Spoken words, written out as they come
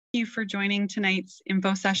you for joining tonight's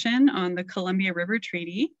info session on the Columbia River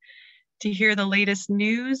Treaty to hear the latest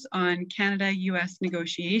news on Canada-U.S.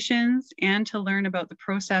 negotiations and to learn about the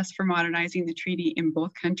process for modernizing the treaty in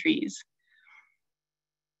both countries.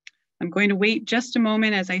 I'm going to wait just a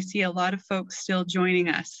moment as I see a lot of folks still joining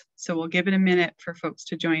us, so we'll give it a minute for folks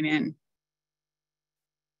to join in.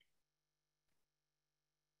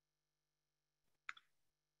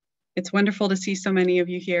 It's wonderful to see so many of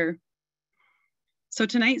you here. So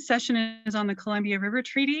tonight's session is on the Columbia River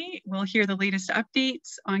Treaty. We'll hear the latest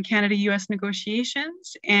updates on Canada-U.S.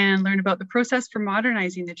 negotiations and learn about the process for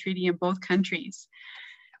modernizing the treaty in both countries.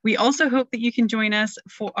 We also hope that you can join us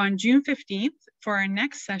on June 15th for our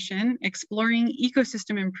next session, exploring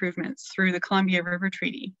ecosystem improvements through the Columbia River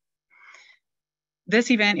Treaty. This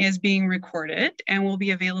event is being recorded and will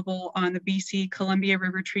be available on the BC Columbia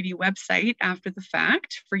River Treaty website after the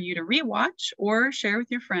fact for you to rewatch or share with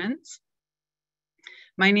your friends.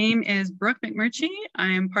 My name is Brooke McMurchie. I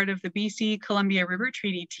am part of the BC Columbia River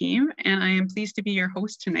Treaty team, and I am pleased to be your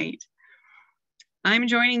host tonight. I'm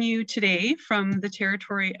joining you today from the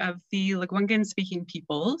territory of the Lekwungen-speaking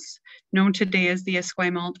peoples, known today as the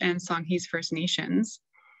Esquimalt and Songhees First Nations.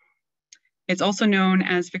 It's also known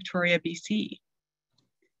as Victoria, BC.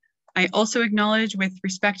 I also acknowledge with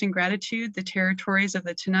respect and gratitude the territories of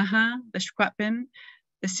the Ktunaxa, the Secwepemc,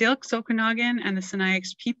 the Syilx, Okanagan, and the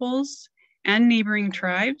Syilx peoples, and neighboring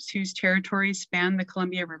tribes whose territories span the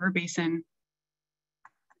Columbia River Basin.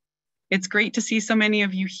 It's great to see so many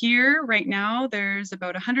of you here right now. There's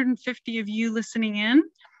about 150 of you listening in.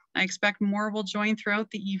 I expect more will join throughout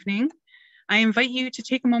the evening. I invite you to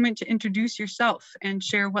take a moment to introduce yourself and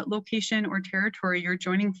share what location or territory you're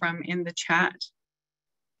joining from in the chat.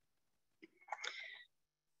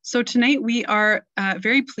 So tonight we are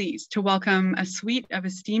very pleased to welcome a suite of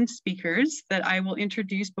esteemed speakers that I will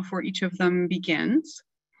introduce before each of them begins.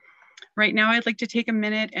 Right now, I'd like to take a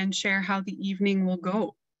minute and share how the evening will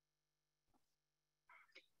go.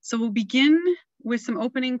 So we'll begin with some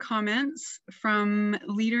opening comments from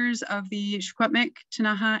leaders of the Secwepemc,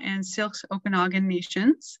 Ktunaxa, and Syilx Okanagan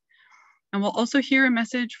nations. And we'll also hear a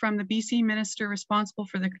message from the BC minister responsible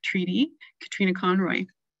for the treaty, Katrina.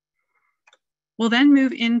 We'll then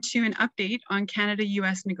move into an update on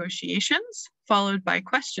Canada-U.S. negotiations, followed by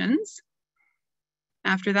questions.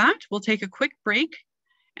 After that, we'll take a quick break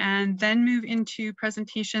and then move into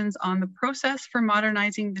presentations on the process for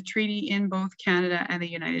modernizing the treaty in both Canada and the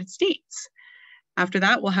United States. After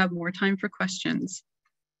that, we'll have more time for questions.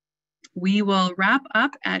 We will wrap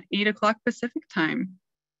up at 8 o'clock Pacific time.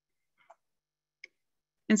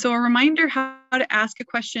 And so a reminder how to ask a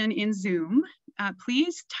question in Zoom.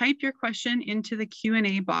 Please type your question into the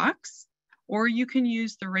Q&A box, or you can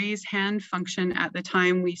use the raise hand function at the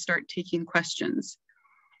time we start taking questions.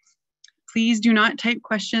 Please do not type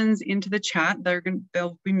questions into the chat,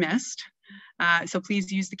 they'll be missed. So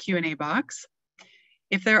please use the Q&A box.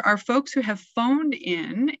 If there are folks who have phoned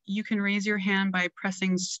in, you can raise your hand by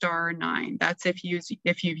pressing *9. That's if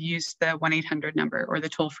you've used the 1-800 number or the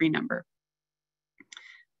toll-free number.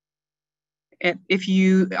 If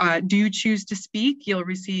you do choose to speak, you'll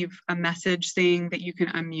receive a message saying that you can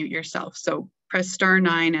unmute yourself. So press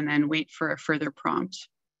 *9 and then wait for a further prompt.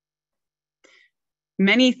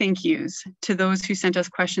 Many thank yous to those who sent us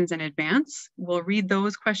questions in advance. We'll read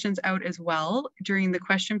those questions out as well during the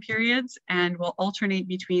question periods, and we'll alternate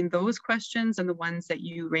between those questions and the ones that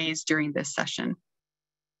you raised during this session.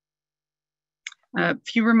 A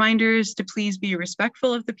few reminders to please be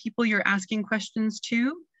respectful of the people you're asking questions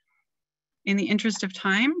to. In the interest of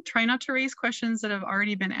time, try not to raise questions that have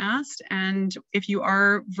already been asked. And if you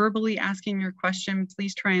are verbally asking your question,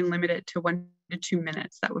 please try and limit it to 1 to 2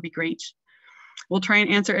 minutes. That would be great. We'll try and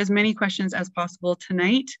answer as many questions as possible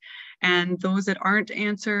tonight. And those that aren't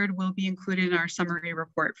answered will be included in our summary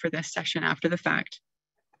report for this session after the fact.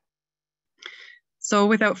 So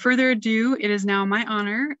without further ado, it is now my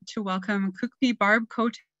honor to welcome Kukpi Barb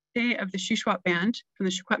Cote of the Shuswap Band from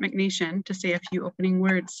the Secwepemc Nation to say a few opening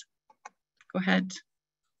words. Go ahead.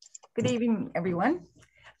 Good evening, everyone.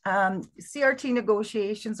 CRT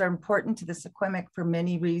negotiations are important to the Secwepemc for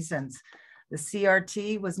many reasons. The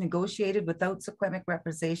CRT was negotiated without Secwepemc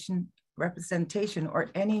representation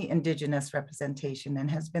or any Indigenous representation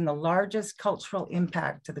and has been the largest cultural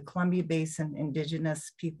impact to the Columbia Basin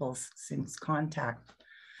Indigenous peoples since contact.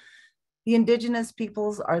 The Indigenous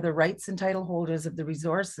peoples are the rights and title holders of the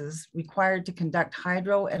resources required to conduct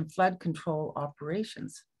hydro and flood control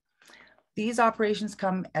operations. These operations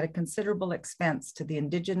come at a considerable expense to the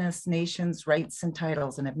Indigenous nations' rights and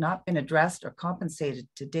titles and have not been addressed or compensated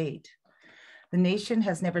to date. The nation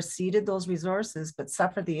has never ceded those resources, but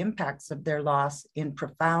suffered the impacts of their loss in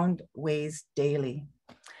profound ways daily.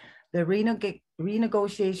 The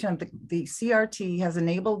renegotiation of the CRT has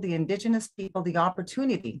enabled the Indigenous people the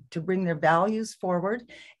opportunity to bring their values forward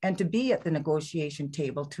and to be at the negotiation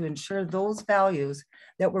table to ensure those values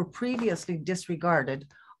that were previously disregarded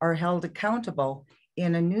are held accountable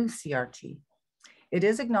in a new CRT. It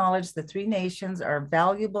is acknowledged the three nations are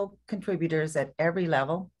valuable contributors at every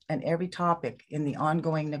level and every topic in the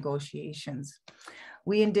ongoing negotiations.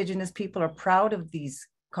 We Indigenous people are proud of these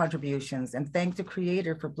contributions and thank the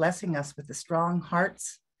Creator for blessing us with the strong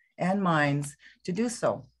hearts and minds to do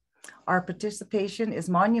so. Our participation is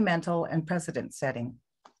monumental and precedent-setting.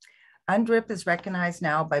 UNDRIP is recognized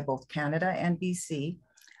now by both Canada and BC.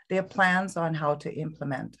 They have plans on how to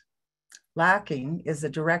implement. Lacking is a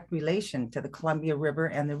direct relation to the Columbia River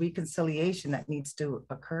and the reconciliation that needs to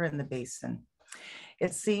occur in the basin.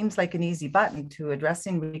 It seems like an easy button to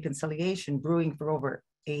addressing reconciliation brewing for over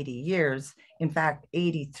 80 years, in fact,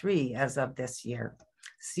 83 as of this year.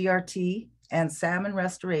 CRT and salmon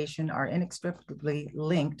restoration are inextricably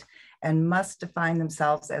linked and must define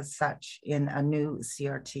themselves as such in a new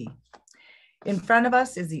CRT. In front of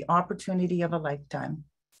us is the opportunity of a lifetime,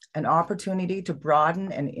 an opportunity to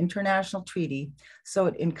broaden an international treaty so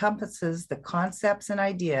it encompasses the concepts and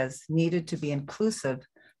ideas needed to be inclusive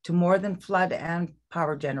to more than flood and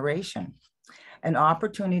power generation, an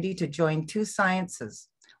opportunity to join two sciences,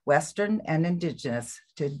 Western and Indigenous,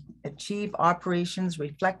 to achieve operations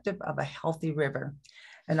reflective of a healthy river,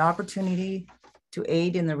 an opportunity to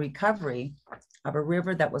aid in the recovery of a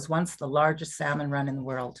river that was once the largest salmon run in the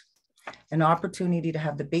world, an opportunity to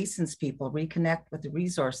have the Basin's people reconnect with the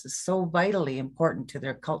resources so vitally important to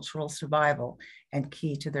their cultural survival and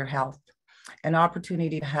key to their health, an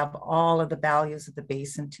opportunity to have all of the values of the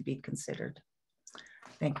Basin to be considered.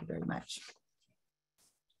 Thank you very much.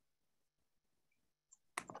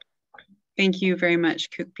 Thank you very much,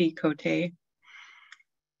 Kukpi Kote.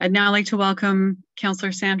 I'd now like to welcome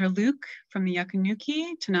Councillor Sandra Luke from the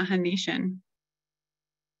Ktunaxa Nation.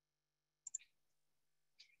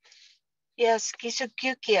 Yes,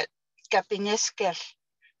 Gisukyukiat, Gapiniskel,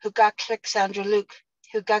 Hugaklik Sandra Luke,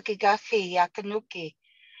 Hugakigachi Yakanuki.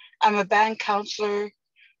 I'm a band counselor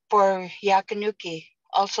for Yakanuki,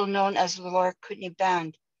 also known as the Lower Kootenay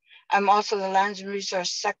Band. I'm also the Lands and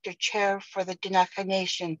Resource Sector Chair for the Ktunaxa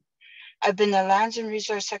Nation. I've been the Lands and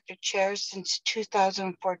Resource Sector Chair since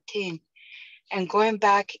 2014, and going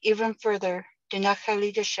back even further, Ktunaxa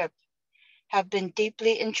leadership have been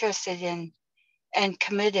deeply interested in and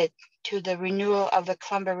committed to the renewal of the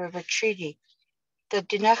Columbia River Treaty. The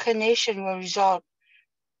Ktunaxa Nation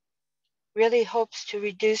really hopes to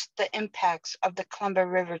reduce the impacts of the Columbia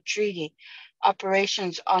River Treaty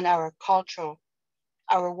operations on our culture,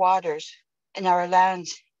 our waters, and our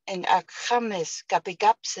lands, and Akamis,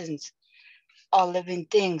 Gapigapsins, all living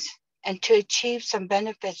things, and to achieve some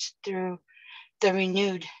benefits through the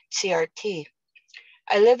renewed CRT.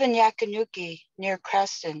 I live in Yakanuki near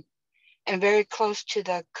Creston and very close to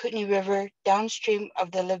the Kootenay River downstream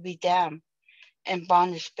of the Libby Dam and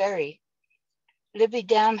Bonus Ferry. Libby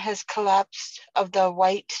Dam has collapsed of the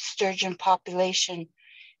white sturgeon population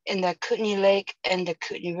in the Kootenay Lake and the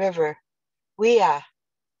Kootenay River. Wea,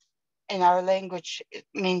 in our language, it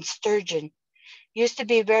means sturgeon, used to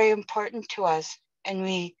be very important to us, and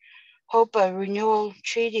we hope a renewal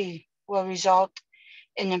treaty will result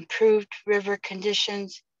in improved river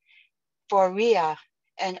conditions for Wea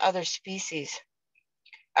and other species.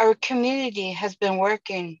 Our community has been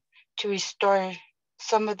working to restore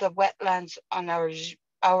some of the wetlands on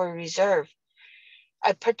our reserve.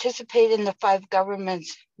 I participate in the 5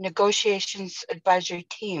 governments negotiations advisory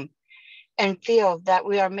team and feel that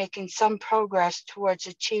we are making some progress towards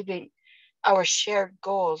achieving our shared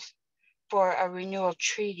goals for a renewal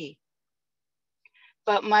treaty.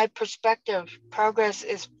 But my perspective, progress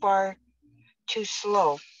is far too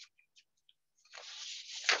slow.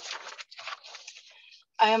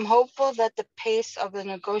 I am hopeful that the pace of the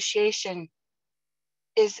negotiation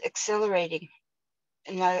is accelerating.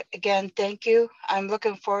 And again, thank you. I'm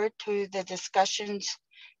looking forward to the discussions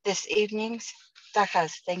this evening.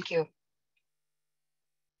 Tajas, thank you.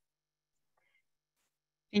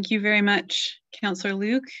 Thank you very much, Councillor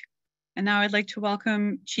Luke. And now I'd like to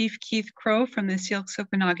welcome Chief Keith Crow from the Syilx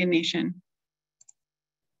Okanagan Nation.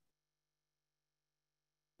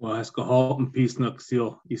 Well, I go home and peace nuk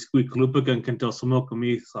seal. You squeak lupigan can tell some of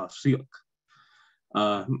me Syilx.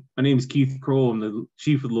 My name is Keith Crow. I'm the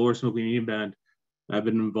chief of the Lower Smoky Indian Band. I've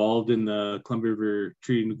been involved in the Columbia River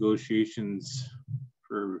Treaty negotiations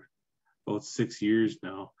for about 6 years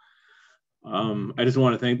now. I just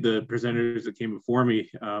want to thank the presenters that came before me.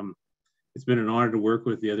 It's been an honor to work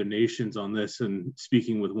with the other nations on this and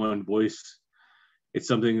speaking with one voice. It's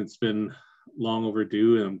something that's been long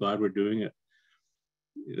overdue, and I'm glad we're doing it.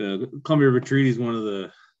 The Columbia River Treaty is one of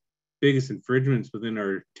the biggest infringements within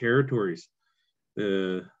our territories.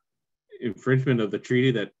 The infringement of the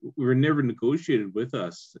treaty that were never negotiated with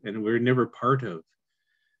us and we're never part of.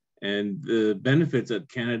 And the benefits that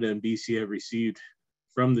Canada and BC have received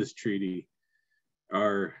from this treaty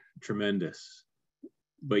are tremendous.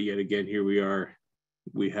 But yet again, here we are.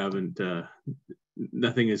 We haven't,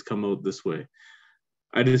 nothing has come out this way.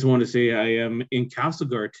 I just want to say I am in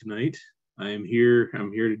Castlegar tonight. I'm here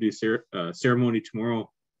to do ceremony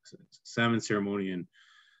tomorrow, salmon ceremony, and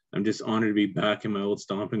I'm just honored to be back in my old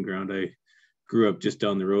stomping ground. I grew up just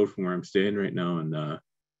down the road from where I'm staying right now and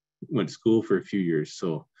went to school for a few years.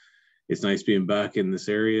 So it's nice being back in this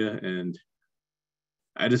area. And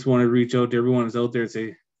I just want to reach out to everyone who's out there and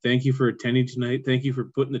say, thank you for attending tonight. Thank you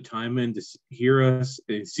for putting the time in to hear us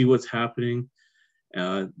and see what's happening.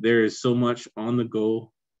 There is so much on the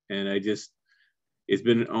go, and it's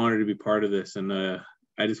been an honor to be part of this. And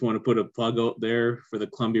I just want to put a plug out there for the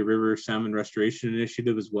Columbia River Salmon Restoration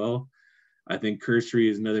Initiative as well. I think cursory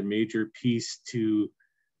is another major piece to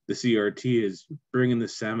the CRT, is bringing the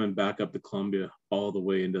salmon back up to Columbia all the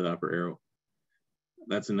way into the Upper Arrow.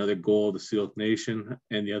 That's another goal of the Syilx Nation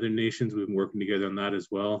and the other nations. We've been working together on that as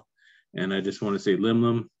well. And I just want to say lim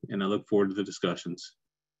lim, and I look forward to the discussions.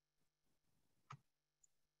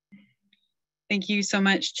 Thank you so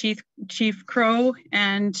much, Chief Crow,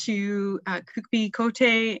 and to Kukbi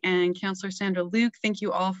Kote and Councillor Sandra Luke. Thank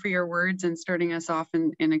you all for your words and starting us off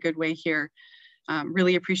in a good way here.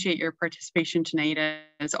 Really appreciate your participation tonight,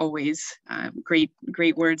 as always. Great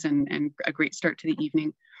words and a great start to the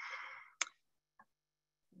evening.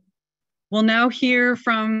 We'll now hear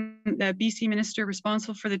from the BC Minister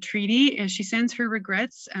responsible for the treaty as she sends her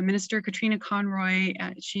regrets. Minister Katrina Conroy,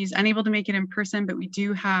 she's unable to make it in person, but we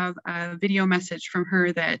do have a video message from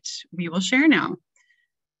her that we will share now.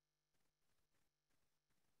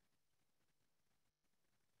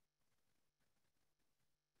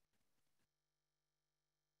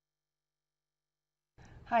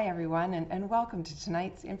 Hi everyone, and welcome to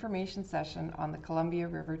tonight's information session on the Columbia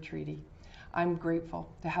River Treaty. I'm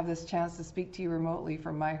grateful to have this chance to speak to you remotely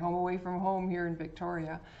from my home away from home here in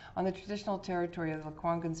Victoria on the traditional territory of the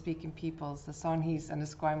Lekwungen-speaking peoples, the Songhees and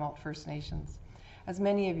Esquimalt First Nations. As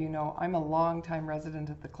many of you know, I'm a long-time resident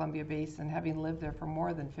of the Columbia Basin, having lived there for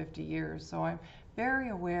more than 50 years, so I'm very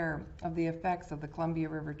aware of the effects of the Columbia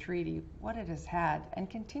River Treaty, what it has had and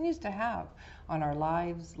continues to have on our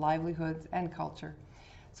lives, livelihoods, and culture.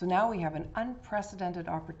 So now we have an unprecedented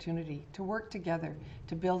opportunity to work together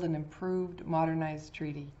to build an improved, modernized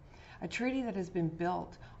treaty. A treaty that has been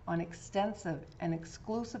built on extensive and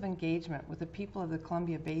exclusive engagement with the people of the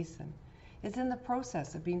Columbia Basin, is in the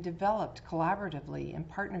process of being developed collaboratively in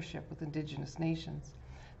partnership with Indigenous nations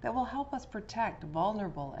that will help us protect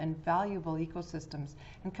vulnerable and valuable ecosystems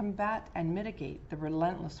and combat and mitigate the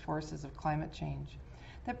relentless forces of climate change,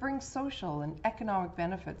 that brings social and economic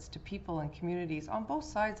benefits to people and communities on both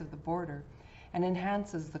sides of the border and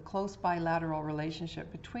enhances the close bilateral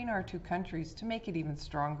relationship between our two countries to make it even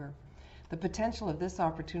stronger. The potential of this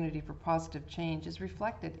opportunity for positive change is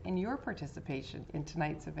reflected in your participation in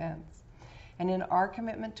tonight's events and in our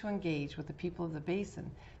commitment to engage with the people of the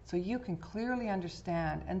Basin so you can clearly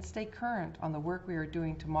understand and stay current on the work we are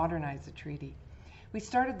doing to modernize the treaty. We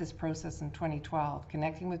started this process in 2012,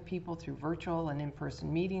 connecting with people through virtual and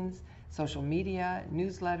in-person meetings, social media,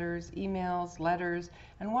 newsletters, emails, letters,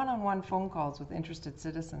 and one-on-one phone calls with interested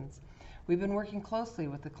citizens. We've been working closely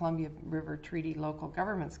with the Columbia River Treaty Local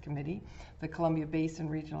Governments Committee, the Columbia Basin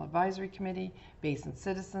Regional Advisory Committee, Basin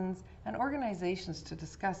citizens, and organizations to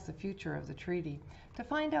discuss the future of the treaty, to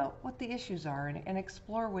find out what the issues are and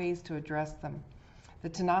explore ways to address them. The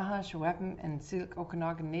Ktunaxa, Secwepemc, and Syilx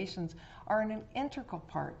Okanagan nations are an integral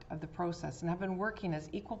part of the process and have been working as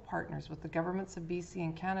equal partners with the governments of BC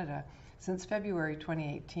and Canada since February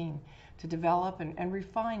 2018 to develop and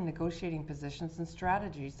refine negotiating positions and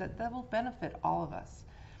strategies that will benefit all of us.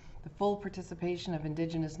 The full participation of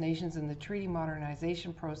Indigenous nations in the treaty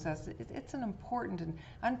modernization process, it's an important and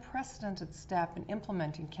unprecedented step in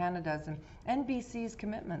implementing Canada's and BC's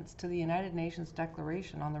commitments to the United Nations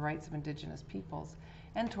Declaration on the Rights of Indigenous Peoples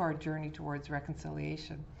and to our journey towards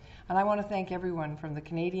reconciliation. And I want to thank everyone from the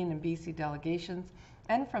Canadian and BC delegations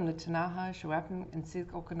and from the Ktunaxa, Secwepemc, and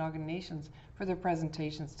Syilx Okanagan nations for their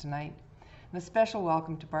presentations tonight. And a special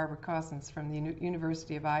welcome to Barbara Cosens from the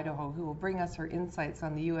University of Idaho, who will bring us her insights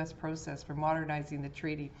on the U.S. process for modernizing the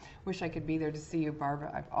treaty. Wish I could be there to see you,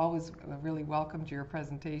 Barbara. I've always really welcomed your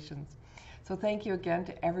presentations. So thank you again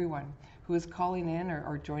to everyone who is calling in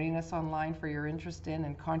or joining us online for your interest in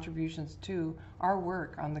and contributions to our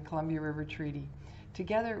work on the Columbia River Treaty.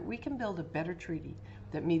 Together, we can build a better treaty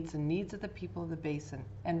that meets the needs of the people of the Basin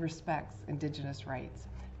and respects Indigenous rights.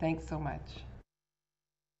 Thanks so much.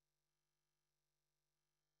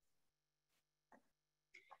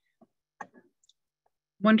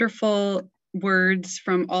 Wonderful words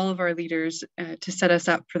from all of our leaders to set us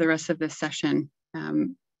up for the rest of this session.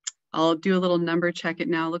 I'll do a little number check. It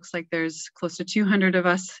now looks like there's close to 200 of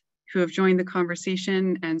us who have joined the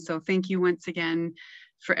conversation. And so thank you once again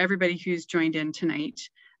for everybody who's joined in tonight.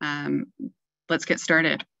 Let's get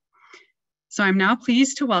started. So I'm now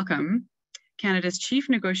pleased to welcome Canada's Chief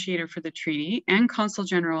Negotiator for the treaty and Consul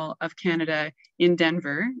General of Canada in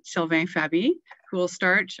Denver, Sylvain Fabi, who will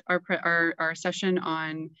start our session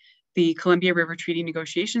on the Columbia River Treaty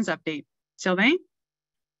negotiations update. Sylvain?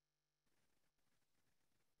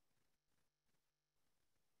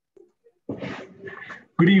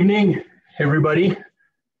 Good evening, everybody.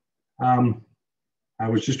 I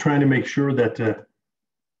was just trying to make sure that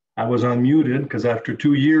I was unmuted, because after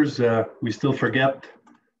 2 years, we still forget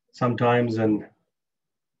sometimes, and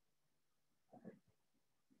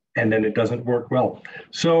then it doesn't work well.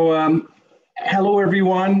 So hello,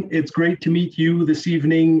 everyone. It's great to meet you this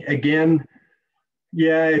evening again.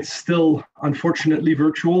 Yeah, it's still unfortunately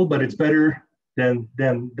virtual, but it's better than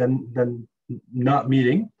not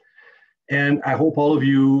meeting. And I hope all of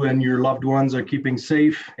you and your loved ones are keeping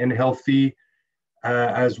safe and healthy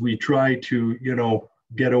as we try to,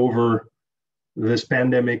 get over this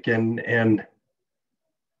pandemic and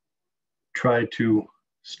try to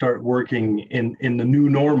start working in the new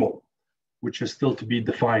normal, which is still to be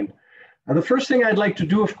defined. The first thing I'd like to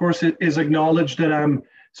do, of course, is acknowledge that I'm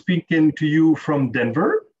speaking to you from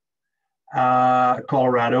Denver,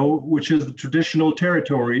 Colorado, which is the traditional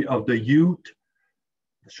territory of the Ute,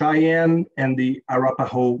 the Cheyenne, and the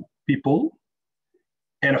Arapaho people.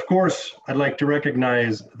 And of course, I'd like to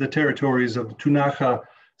recognize the territories of the Ktunaxa,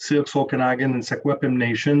 Syilx, Okanagan, and Secwepemc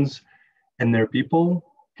nations and their people,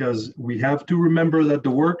 because we have to remember that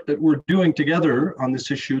the work that we're doing together on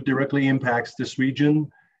this issue directly impacts this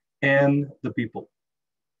region and the people.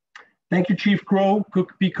 Thank you, Chief Crow,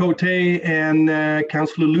 Cook Picote, and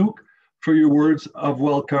Councillor Luke for your words of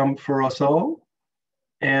welcome for us all.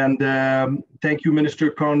 And thank you,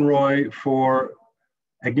 Minister Conroy, for,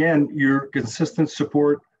 again, your consistent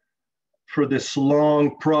support for this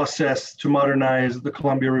long process to modernize the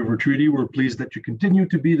Columbia River Treaty. We're pleased that you continue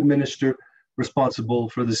to be the minister responsible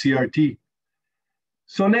for the CRT.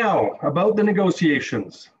 So now, about the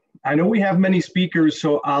negotiations. I know we have many speakers,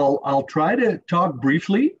 so I'll try to talk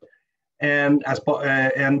briefly and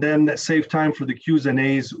then save time for the Q's and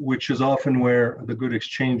A's, which is often where the good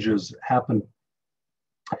exchanges happen.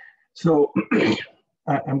 So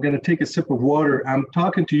I'm going to take a sip of water. I'm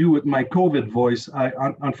talking to you with my COVID voice. I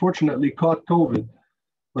unfortunately caught COVID,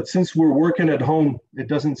 but since we're working at home, it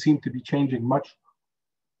doesn't seem to be changing much.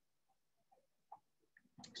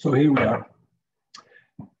 So here we are.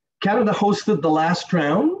 Canada hosted the last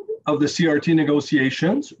round of the CRT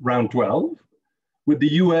negotiations, round 12, with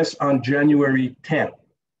the US on January 10th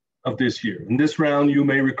of this year. And this round, you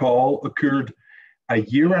may recall, occurred a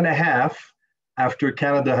year and a half after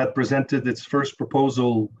Canada had presented its first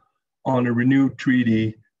proposal on a renewed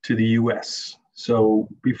treaty to the US. So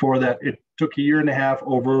before that, it took a year and a half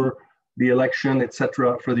over the election, et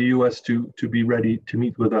cetera, for the US to be ready to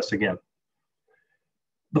meet with us again.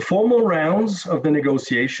 The formal rounds of the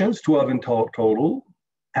negotiations, 12 in total,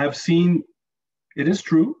 have seen, it is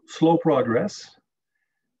true, slow progress,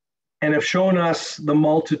 and have shown us the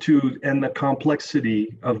multitude and the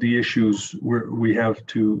complexity of the issues we have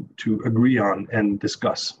to agree on and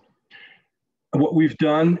discuss. And what we've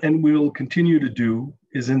done and will continue to do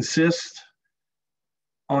is insist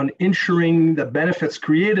on ensuring that benefits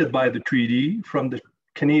created by the treaty from the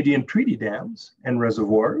Canadian treaty dams and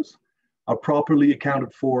reservoirs are properly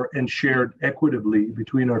accounted for and shared equitably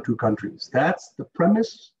between our two countries. That's the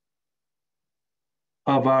premise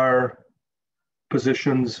of our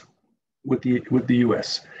positions with the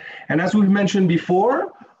US. And as we've mentioned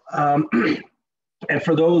before, and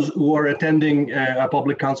for those who are attending a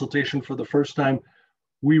public consultation for the first time,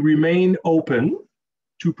 we remain open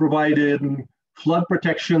to providing flood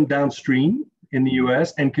protection downstream in the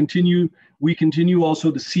US, and we continue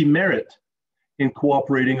also to see merit in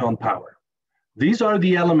cooperating on power. These are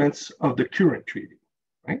the elements of the current treaty,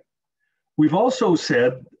 right? We've also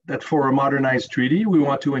said that for a modernized treaty, we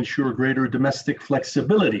want to ensure greater domestic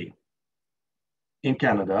flexibility in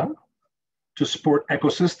Canada to support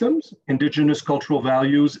ecosystems, Indigenous cultural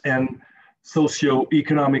values, and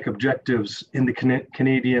socio-economic objectives in the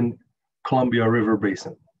Canadian Columbia River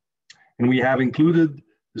Basin. And we have included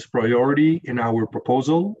this priority in our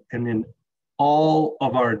proposal and in all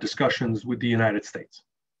of our discussions with the United States.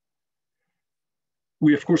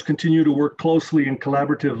 We, of course, continue to work closely and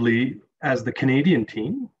collaboratively as the Canadian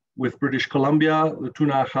team with British Columbia, the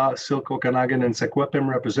Ktunaxa, Syilx, Okanagan, and Secwepemc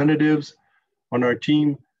representatives on our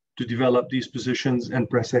team to develop these positions and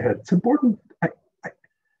press ahead. It's important.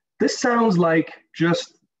 This sounds like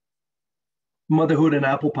just motherhood and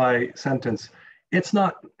apple pie sentence. It's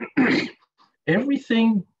not.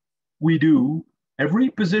 Everything we do, every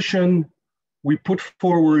position we put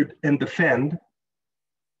forward and defend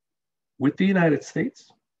with the United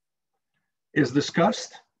States is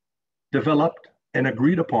discussed, developed, and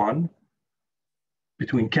agreed upon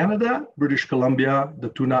between Canada, British Columbia, the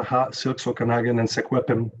Ktunaxa, Syilx, Okanagan, and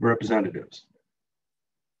Secwepemc representatives.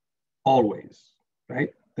 Always,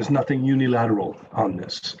 right? There's nothing unilateral on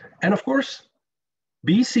this. And of course,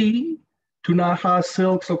 BC, Ktunaxa,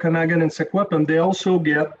 Syilx, Okanagan, and Secwepemc, they also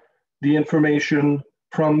get the information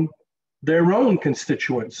from their own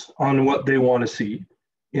constituents on what they want to see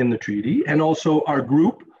in the treaty. And also our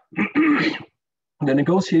group, the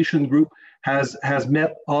negotiation group, has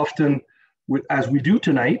met often with, as we do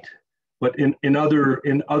tonight, but in other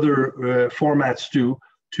formats too,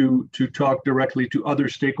 to talk directly to other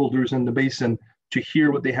stakeholders in the basin to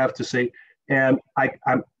hear what they have to say. And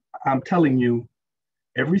I'm telling you,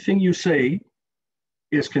 everything you say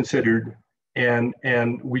is considered, and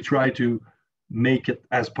we try to make it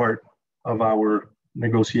as part of our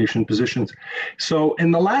negotiation positions. So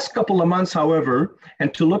in the last couple of months, however,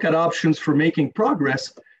 and to look at options for making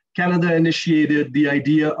progress, Canada initiated the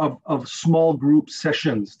idea of small group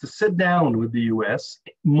sessions to sit down with the US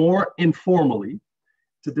more informally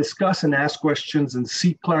to discuss and ask questions and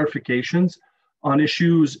seek clarifications on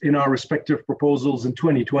issues in our respective proposals in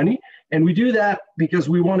 2020. And we do that because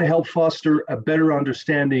we want to help foster a better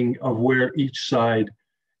understanding of where each side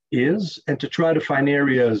is and to try to find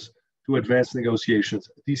areas to advance negotiations.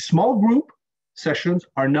 These small group sessions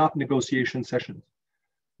are not negotiation sessions,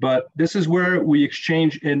 but this is where we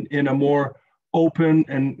exchange in a more open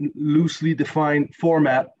and loosely defined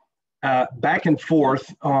format, back and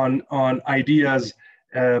forth on ideas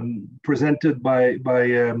presented by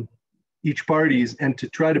each parties, and to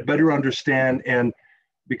try to better understand. And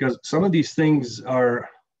because some of these things are,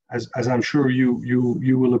 as I'm sure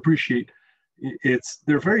you will appreciate,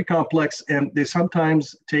 they're very complex, and they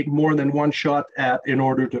sometimes take more than one shot at in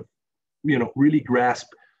order to, really grasp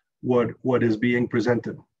what is being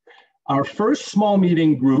presented. Our first small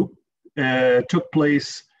meeting group took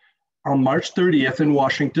place on March 30th in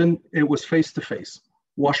Washington. It was face-to-face,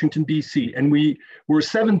 Washington, D.C. And we were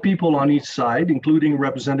 7 people on each side, including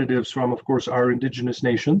representatives from, of course, our Indigenous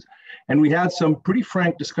nations. And we had some pretty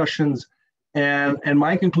frank discussions. And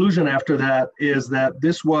my conclusion after that is that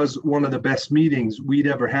this was one of the best meetings we'd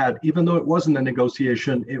ever had. Even though it wasn't a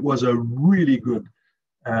negotiation, it was a really good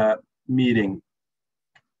meeting,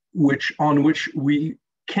 on which we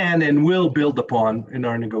can and will build upon in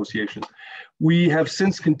our negotiations. We have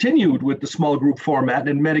since continued with the small group format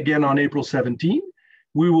and met again on April 17.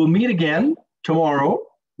 We will meet again tomorrow,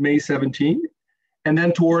 May 17, and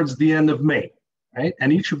then towards the end of May, right?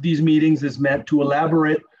 And each of these meetings is meant to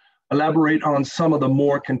elaborate on some of the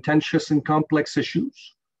more contentious and complex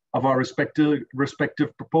issues of our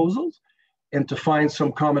respective proposals, and to find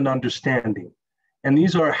some common understanding. And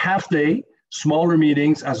these are half-day, smaller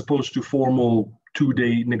meetings as opposed to formal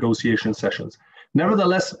 2-day negotiation sessions.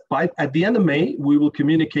 Nevertheless, at the end of May, we will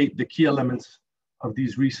communicate the key elements of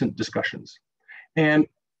these recent discussions. And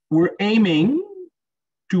we're aiming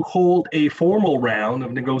to hold a formal round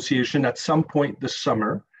of negotiation at some point this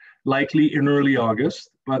summer, likely in early August,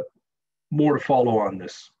 but more to follow on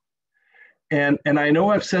this. And I know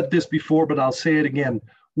I've said this before, but I'll say it again.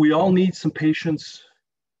 We all need some patience,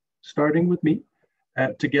 starting with me,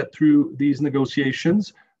 to get through these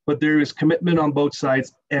negotiations, but there is commitment on both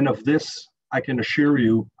sides. And of this, I can assure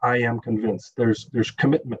you, I am convinced there's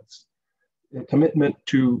commitments, a commitment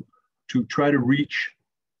to try to reach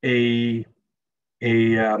a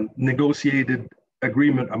negotiated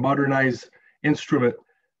agreement, a modernized instrument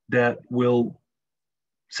that will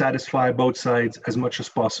satisfy both sides as much as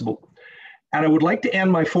possible. And I would like to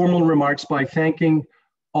end my formal remarks by thanking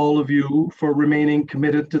all of you for remaining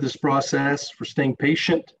committed to this process, for staying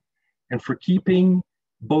patient, and for keeping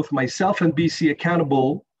both myself and BC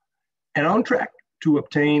accountable and on track to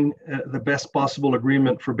obtain the best possible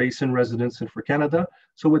agreement for Basin residents and for Canada.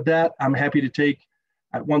 So with that, I'm happy to take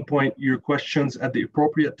at one point your questions at the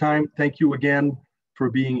appropriate time. Thank you again for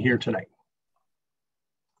being here tonight.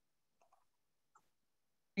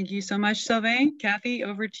 Thank you so much, Sylvain. Kathy,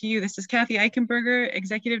 over to you. This is Kathy Eichenberger,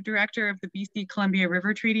 Executive Director of the BC Columbia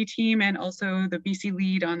River Treaty Team and also the BC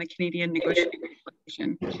lead on the Canadian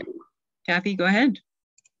negotiation. Kathy, go ahead.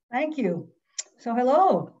 Thank you. So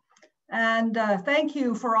hello, and thank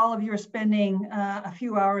you for all of your spending a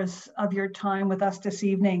few hours of your time with us this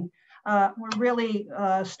evening. We're really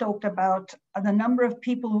stoked about the number of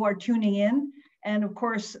people who are tuning in. And of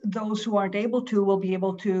course, those who aren't able to will be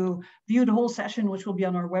able to view the whole session, which will be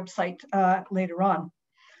on our website later on.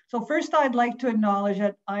 So first, I'd like to acknowledge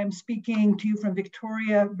that I'm speaking to you from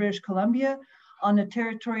Victoria, British Columbia, on the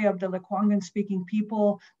territory of the Lekwungen-speaking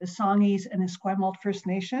people, the Songhees and Esquimalt First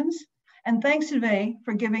Nations. And thanks, Sylvain,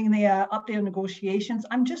 for giving the update on negotiations.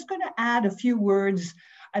 I'm just going to add a few words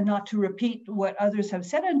and not to repeat what others have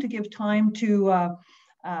said and to give time to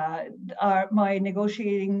my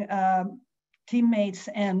negotiating teammates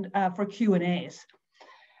and for Q&As.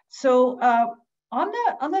 So on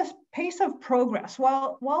the pace of progress,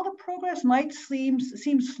 while the progress might seem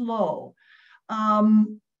slow,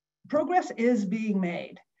 progress is being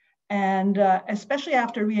made, and especially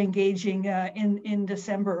after re-engaging in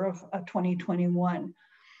December of 2021.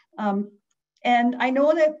 And I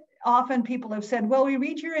know that often people have said, well, we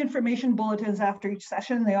read your information bulletins after each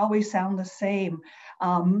session, they always sound the same,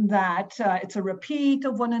 that it's a repeat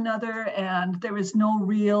of one another and there is no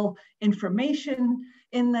real information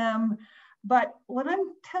in them. But what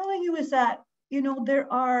I'm telling you is that, you know,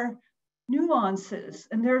 there are nuances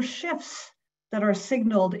and there are shifts that are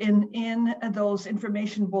signaled in those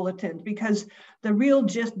information bulletins, because the real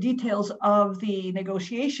details of the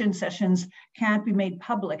negotiation sessions can't be made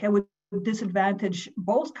public. I would disadvantage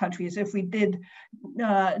both countries if we did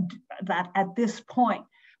that at this point.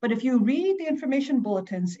 But if you read the information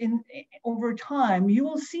bulletins over time, you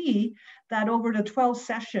will see that over the 12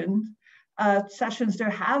 sessions, there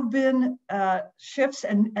have been shifts,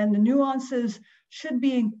 and the nuances should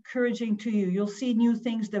be encouraging to you. You'll see new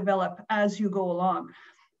things develop as you go along,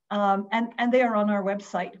 and they are on our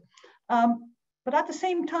website. But at the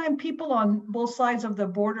same time, people on both sides of the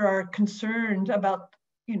border are concerned about,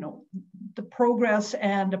 you know, the progress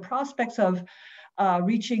and the prospects of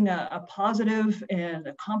reaching a positive and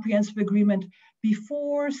a comprehensive agreement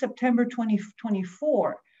before September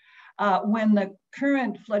 2024, when the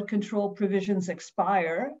current flood control provisions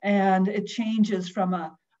expire and it changes from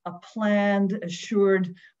a planned,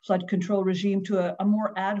 assured flood control regime to a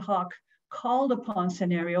more ad hoc, called upon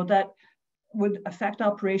scenario that would affect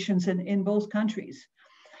operations in both countries.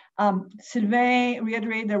 Sylvain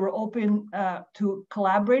reiterated that we're open to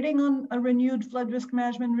collaborating on a renewed flood risk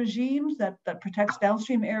management regime that protects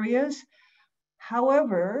downstream areas.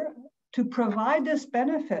 However, to provide this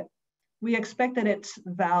benefit, we expect that it's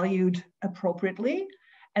valued appropriately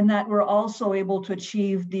and that we're also able to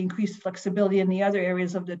achieve the increased flexibility in the other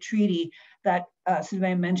areas of the treaty that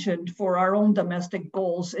Sylvain mentioned for our own domestic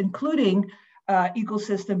goals, including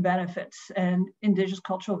ecosystem benefits and indigenous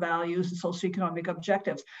cultural values and socioeconomic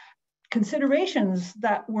objectives, considerations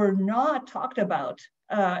that were not talked about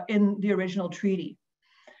in the original treaty.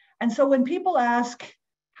 And so when people ask,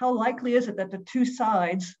 how likely is it that the two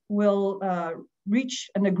sides will reach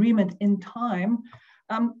an agreement in time,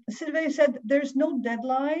 Sylvain said there's no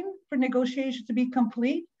deadline for negotiations to be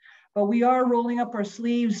complete, but we are rolling up our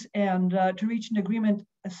sleeves and to reach an agreement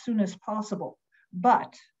as soon as possible.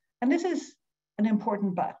 But, and this is an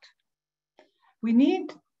important but, we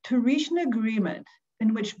need to reach an agreement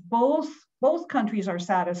in which both countries are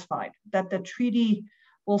satisfied that the treaty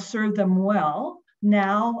will serve them well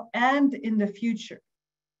now and in the future.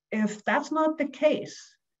 If that's not the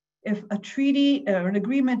case, if a treaty or an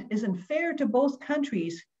agreement isn't fair to both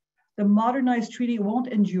countries, the modernized treaty won't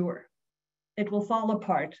endure. It will fall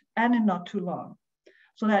apart, and in not too long.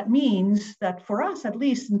 So that means that for us, at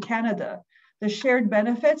least in Canada, the shared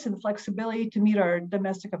benefits and flexibility to meet our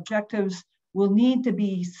domestic objectives will need to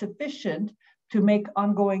be sufficient to make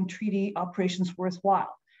ongoing treaty operations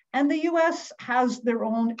worthwhile. And the US has their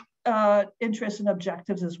own interests and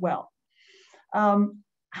objectives as well.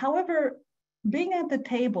 However, being at the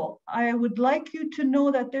table, I would like you to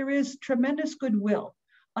know that there is tremendous goodwill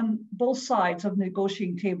on both sides of the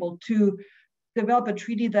negotiating table to develop a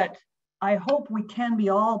treaty that I hope we can be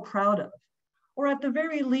all proud of, or at the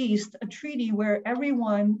very least, a treaty where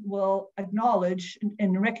everyone will acknowledge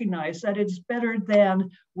and recognize that it's better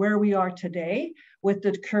than where we are today with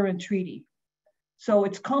the current treaty. So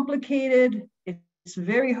it's complicated, it's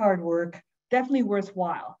very hard work, definitely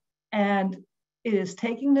worthwhile. And it is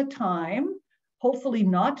taking the time, hopefully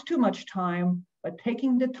not too much time, but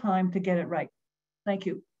taking the time to get it right. Thank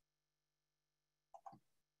you.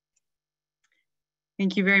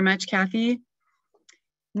 Thank you very much, Kathy.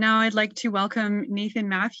 Now I'd like to welcome Nathan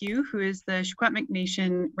Matthew, who is the Secwepemc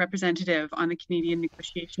Nation representative on the Canadian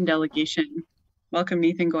negotiation delegation. Welcome,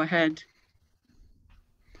 Nathan, go ahead.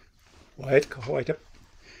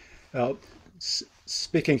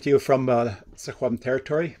 Speaking to you from Secwepemc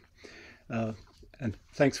territory, and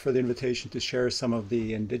thanks for the invitation to share some of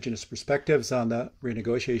the Indigenous perspectives on the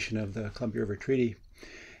renegotiation of the Columbia River Treaty.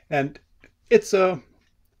 And it's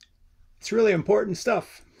really important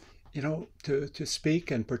stuff, you know, to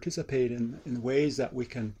speak and participate in ways that we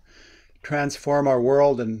can transform our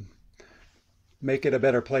world and make it a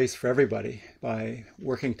better place for everybody by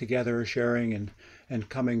working together, sharing, and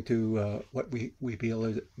coming to what we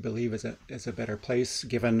believe is a better place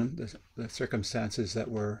given the circumstances that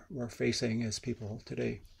we're facing as people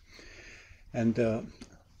today. And a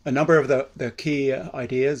number of the key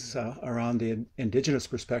ideas around the Indigenous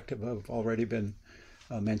perspective have already been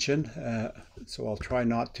mentioned, so I'll try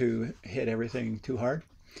not to hit everything too hard.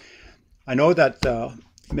 I know that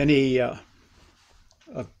many of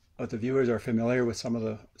the viewers are familiar with some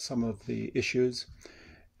of the issues,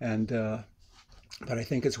 and but I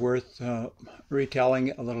think it's worth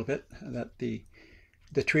retelling a little bit that the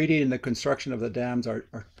treaty and the construction of the dams are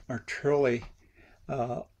truly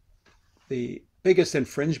the biggest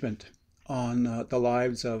infringement on the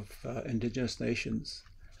lives of Indigenous nations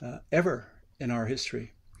ever in our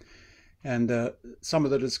history. And some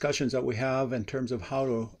of the discussions that we have in terms of how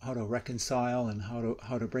to reconcile and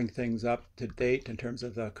how to bring things up to date in terms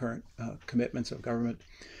of the current commitments of government,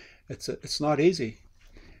 it's not easy.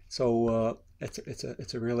 So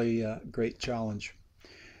it's a really great challenge.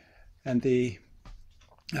 And the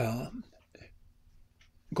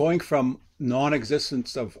going from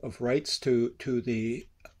non-existence of rights to the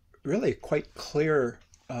really quite clear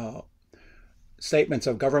statements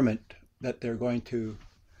of government that they're going to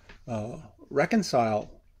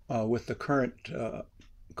reconcile with the current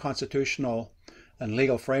constitutional and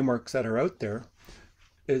legal frameworks that are out there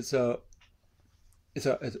is a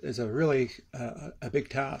really a big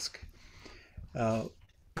task.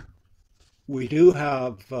 We do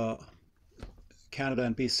have Canada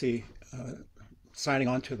and BC signing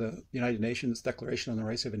on to the United Nations Declaration on the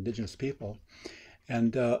Rights of Indigenous People,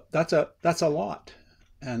 and that's a lot,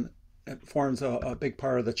 and it forms a big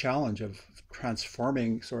part of the challenge of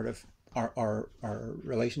transforming sort of our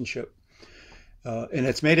relationship. And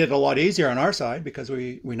it's made it a lot easier on our side because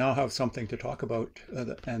we now have something to talk about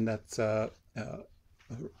and that's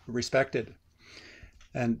respected.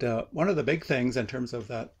 And one of the big things in terms of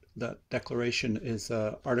that declaration is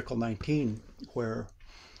Article 19, where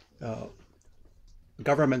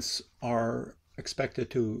governments are expected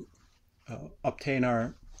to obtain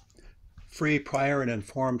our free, prior, and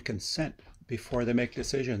informed consent before they make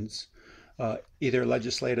decisions, either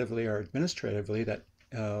legislatively or administratively, that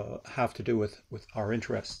have to do with our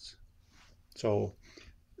interests. So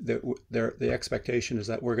the expectation is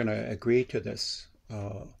that we're going to agree to this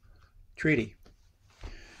treaty.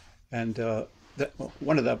 And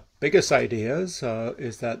one of the biggest ideas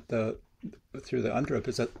is that through the UNDRIP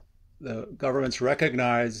is that the governments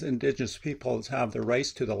recognize Indigenous peoples have the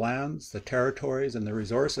rights to the lands, the territories, and the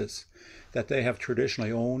resources that they have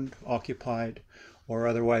traditionally owned, occupied, or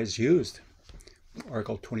otherwise used.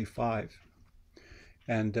 Article 25.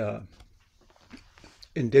 And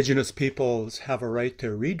Indigenous peoples have a right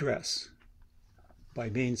to redress by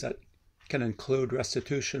means that can include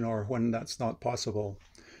restitution, or when that's not possible,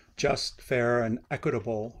 just, fair, and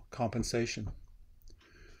equitable compensation.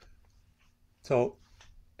 So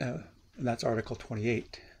and that's Article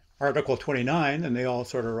 28. Article 29, and they all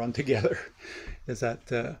sort of run together, is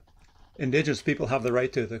that Indigenous people have the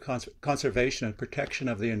right to the conservation and protection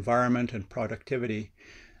of the environment and productivity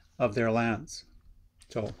of their lands.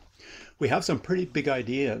 So we have some pretty big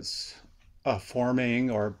ideas forming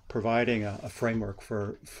or providing a framework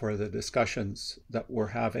for the discussions that we're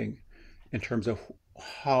having in terms of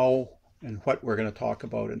how and what we're going to talk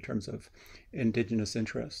about in terms of Indigenous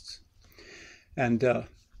interests. And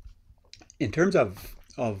in terms of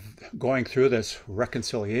going through this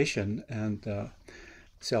reconciliation, and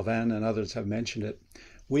Sylvain and others have mentioned it,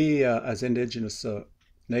 we as Indigenous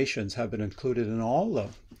nations have been included in all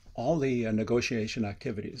the negotiation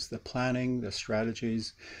activities, the planning, the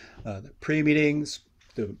strategies, the pre-meetings,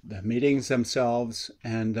 the meetings themselves,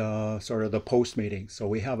 and sort of the post-meetings. So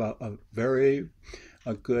we have a very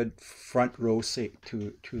a good front row seat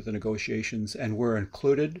to the negotiations, and we're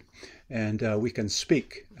included, and we can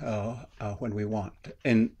speak when we want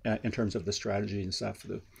in terms of the strategy and stuff.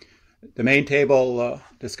 The main table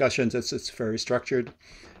discussions, it's very structured,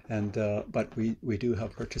 and but we do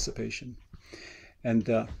have participation, and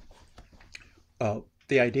the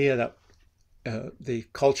idea that the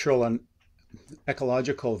cultural and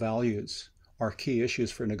ecological values are key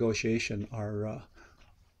issues for negotiation are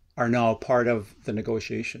now part of the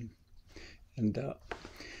negotiation, and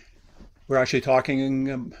we're actually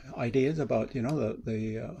talking ideas about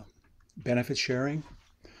the benefit sharing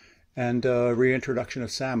and reintroduction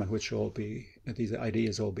of salmon, which will be these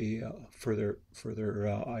ideas will be further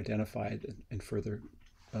identified in further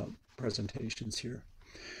presentations here,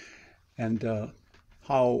 and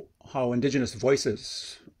how Indigenous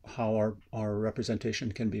voices, how our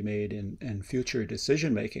representation can be made in future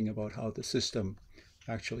decision making about how the system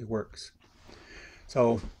actually works.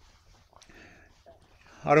 So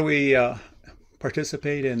how do we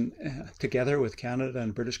participate in together with Canada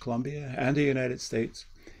and British Columbia and the United States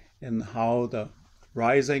in how the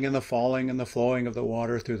rising and the falling and the flowing of the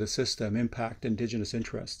water through the system impact Indigenous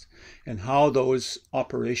interests, and how those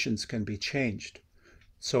operations can be changed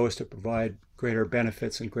so as to provide greater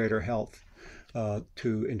benefits and greater health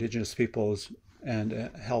to Indigenous peoples and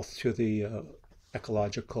health to the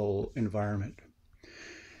ecological environment.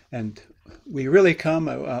 And we really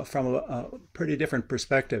come from a pretty different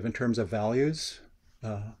perspective in terms of values,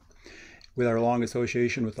 with our long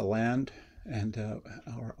association with the land and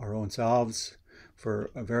our own selves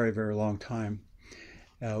for a very, very long time.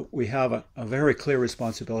 We have a very clear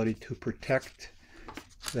responsibility to protect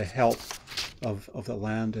the health of the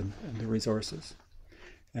land and the resources.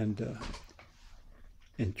 And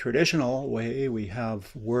in traditional way, we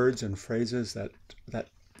have words and phrases that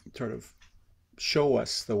sort of show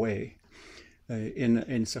us the way.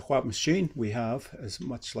 In Secwepemc, we have, as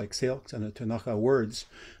much like Syilx and the Ktunaxa words,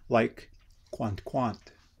 like quant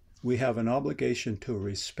quant. We have an obligation to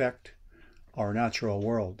respect our natural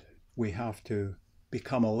world. We have to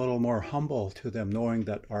become a little more humble to them, knowing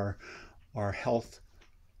that our health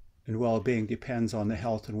and well-being depends on the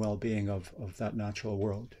health and well-being of that natural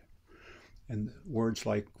world. And words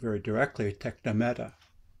like, very directly, Ktunaxa,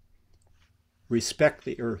 respect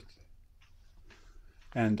the earth.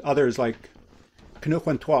 And others like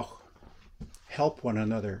Knukwantwach, help one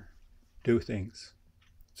another do things.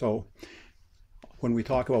 So when we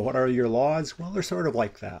talk about what are your laws, well, they're sort of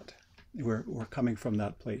like that. We're coming from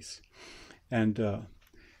that place. And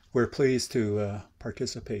we're pleased to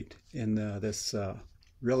participate in this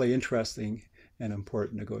really interesting and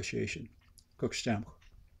important negotiation. Ktunaxa.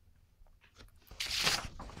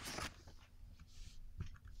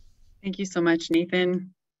 Thank you so much,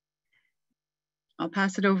 Nathan. I'll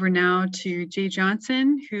pass it over now to Jay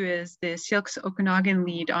Johnson, who is the Syilx Okanagan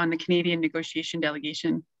lead on the Canadian negotiation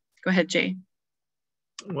delegation. Go ahead, Jay.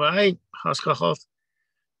 Well,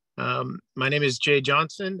 my name is Jay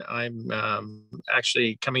Johnson. I'm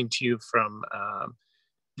actually coming to you from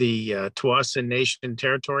the Ktunaxa Nation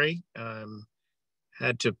territory.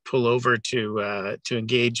 Had to pull over to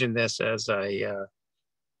engage in this as I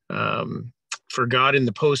forgot in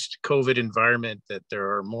the post-COVID environment that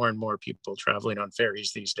there are more and more people traveling on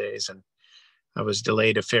ferries these days, and I was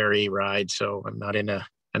delayed a ferry ride, so I'm not in a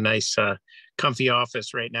nice comfy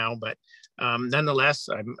office right now, but nonetheless,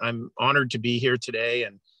 I'm honored to be here today,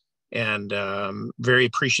 and very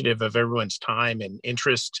appreciative of everyone's time and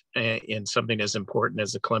interest in something as important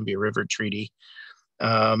as the Columbia River Treaty.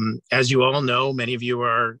 As you all know, many of you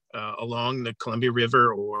are along the Columbia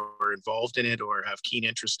River or involved in it or have keen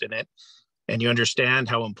interest in it, and you understand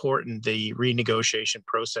how important the renegotiation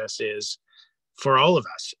process is for all of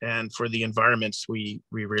us and for the environments we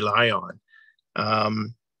rely on.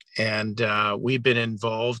 We've been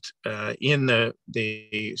involved in the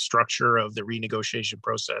structure of the renegotiation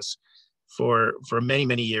process for many,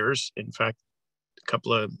 many years. In fact, a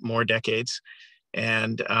couple of more decades,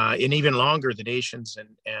 and even longer. The nations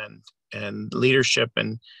and leadership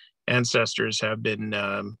and ancestors have been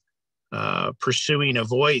pursuing a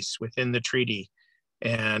voice within the treaty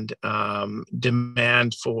and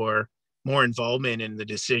demand for more involvement in the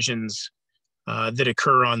decisions that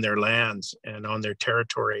occur on their lands and on their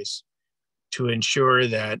territories, to ensure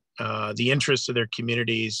that the interests of their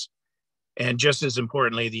communities, and just as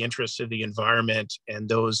importantly, the interests of the environment and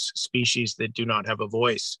those species that do not have a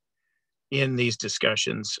voice in these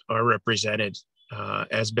discussions, are represented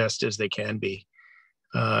as best as they can be,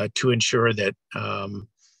 to ensure that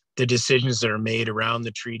the decisions that are made around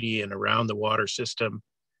the treaty and around the water system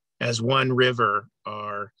as one river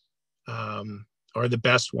are are the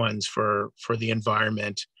best ones for the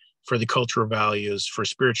environment, for the cultural values, for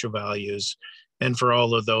spiritual values, and for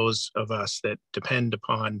all of those of us that depend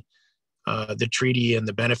upon the treaty and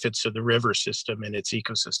the benefits of the river system and its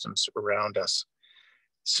ecosystems around us.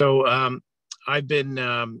 So I've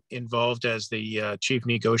been involved as the Chief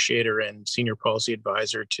Negotiator and Senior Policy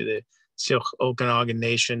Advisor to the Syilx Okanagan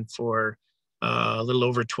Nation for a little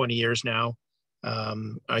over 20 years now.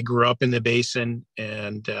 I grew up in the Basin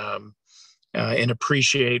and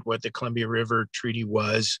appreciate what the Columbia River Treaty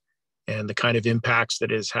was and the kind of impacts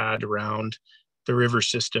that it has had around the river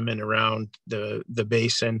system and around the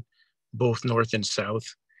Basin, both north and south.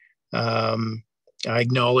 I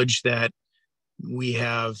acknowledge that we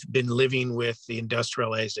have been living with the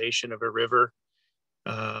industrialization of a river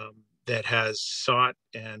that has sought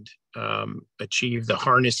and achieved the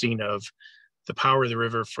harnessing of the power of the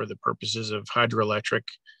river for the purposes of hydroelectric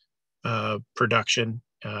production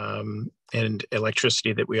and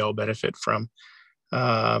electricity that we all benefit from.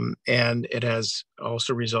 And it has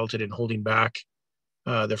also resulted in holding back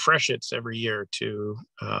the freshets every year to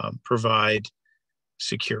provide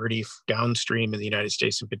security downstream in the United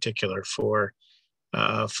States in particular for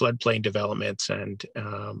floodplain developments and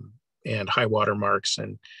high water marks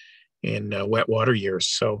and in wet water years.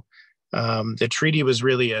 So the treaty was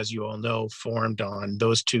really, as you all know, formed on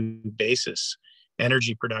those two bases: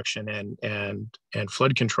 energy production and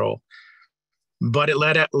flood control. But it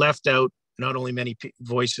left out not only many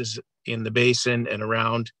voices in the basin and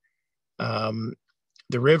around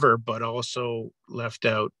the river, but also left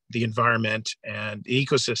out the environment and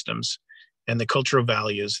ecosystems and the cultural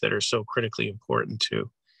values that are so critically important to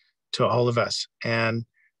all of us. And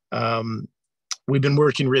we've been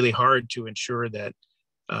working really hard to ensure that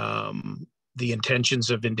the intentions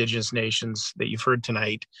of Indigenous nations that you've heard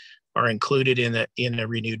tonight are included in a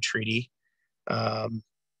renewed treaty. And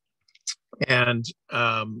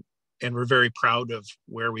we're very proud of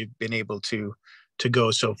where we've been able to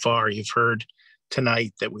go so far. You've heard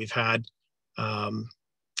tonight that we've had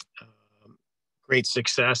great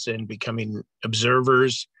success in becoming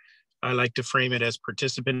observers. I like to frame it as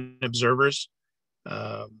participant observers.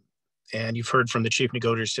 And you've heard from the Chief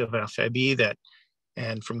Negotiator, Sylvain Fabi,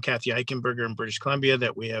 and from Kathy Eichenberger in British Columbia,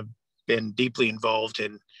 that we have been deeply involved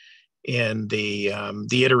in the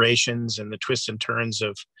iterations and the twists and turns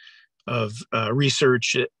of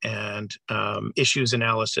research and issues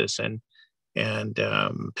analysis and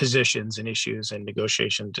positions and issues and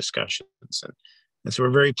negotiation discussions. And so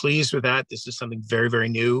we're very pleased with that. This is something very, very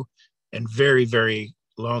new and very, very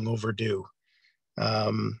long overdue.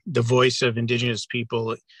 The voice of Indigenous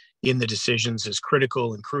people in the decisions is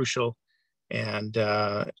critical and crucial, and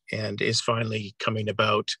is finally coming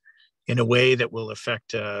about in a way that will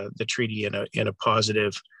affect the treaty in a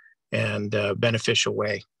positive and beneficial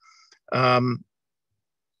way. Some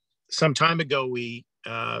time ago, we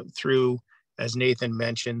through, as Nathan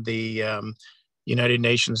mentioned, the United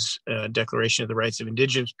Nations Declaration of the Rights of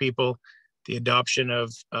Indigenous People, the adoption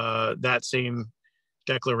of that same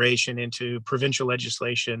declaration into provincial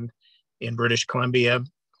legislation in British Columbia,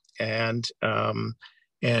 and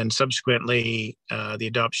subsequently the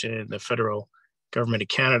adoption in the federal government of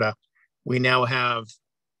Canada. We now have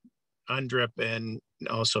UNDRIP, and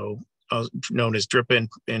also known as DRIP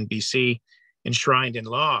in BC, enshrined in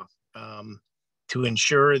law to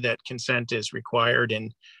ensure that consent is required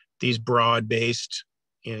in these broad-based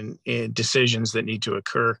in decisions that need to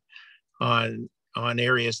occur on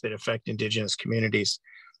areas that affect Indigenous communities.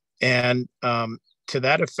 And to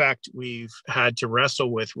that effect, we've had to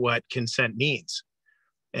wrestle with what consent means,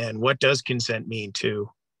 and what does consent mean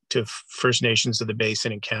to First Nations of the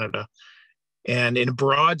Basin in Canada. And in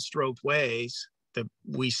broad stroke ways,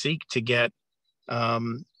 we seek to get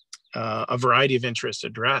a variety of interests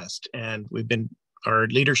addressed. And our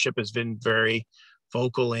leadership has been very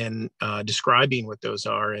vocal in describing what those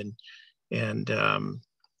are, and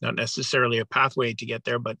not necessarily a pathway to get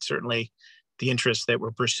there, but certainly the interests that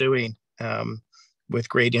we're pursuing with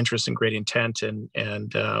great interest and great intent, and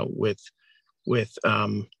with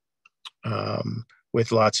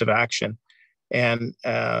lots of action. And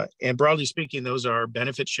broadly speaking, those are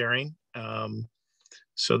benefit sharing,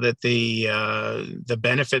 so that the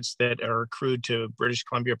benefits that are accrued to British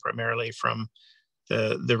Columbia primarily from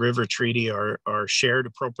the River Treaty are shared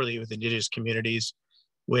appropriately with Indigenous communities,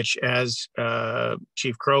 which, as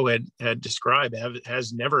Chief Crow had described,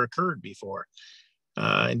 has never occurred before.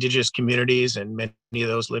 Indigenous communities and many of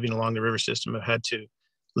those living along the river system have had to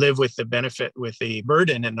live with the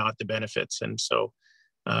burden and not the benefits. And so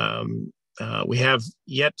we have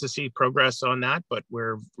yet to see progress on that, but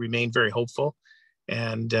remain very hopeful.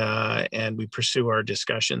 and we pursue our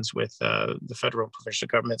discussions with the federal and provincial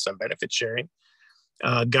governments on benefit sharing.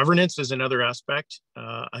 Governance is another aspect.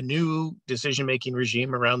 A new decision-making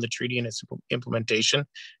regime around the treaty and its implementation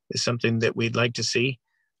is something that we'd like to see.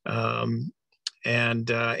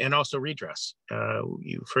 And also redress.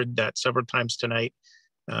 You've heard that several times tonight,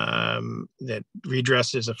 that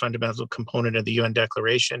redress is a fundamental component of the UN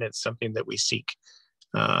Declaration. It's something that we seek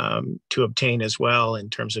to obtain as well in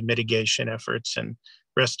terms of mitigation efforts and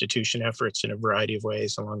restitution efforts in a variety of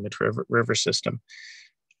ways along the river system.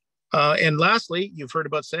 And lastly, you've heard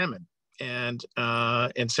about salmon, and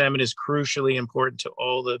salmon is crucially important to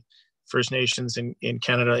all the First Nations in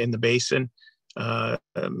Canada in the Basin.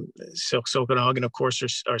 Syilx, Okanagan, of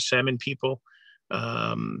course, are salmon people.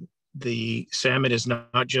 The salmon is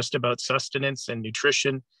not just about sustenance and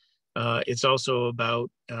nutrition. It's also about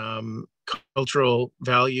cultural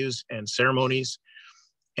values and ceremonies.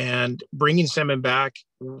 And bringing salmon back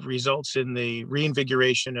results in the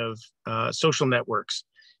reinvigoration of social networks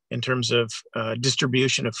in terms of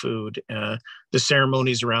distribution of food, the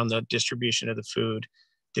ceremonies around the distribution of the food,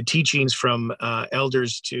 the teachings from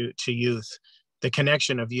elders to youth, the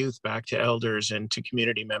connection of youth back to elders and to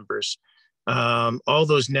community members. All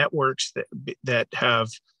those networks that have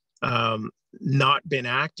not been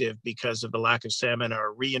active because of the lack of salmon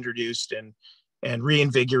are reintroduced and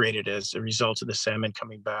reinvigorated as a result of the salmon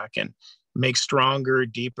coming back, and make stronger,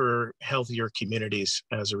 deeper, healthier communities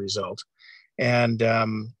as a result. And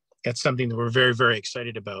that's something that we're very, very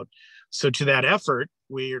excited about. So to that effort,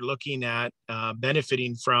 we are looking at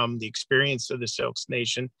benefiting from the experience of the Syilx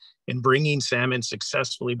Nation in bringing salmon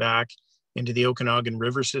successfully back into the Okanagan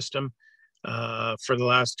River system. For the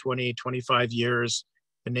last 20, 25 years,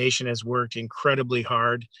 the nation has worked incredibly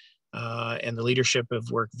hard, and the leadership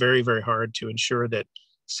have worked very, very hard to ensure that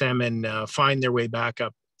salmon find their way back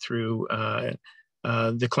up through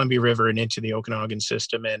the Columbia River and into the Okanagan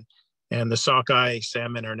system. And the sockeye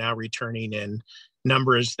salmon are now returning in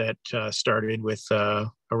numbers that started with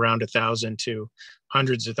around 1,000 to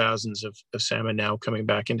hundreds of thousands of salmon now coming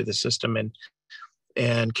back into the system.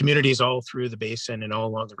 And communities all through the basin and all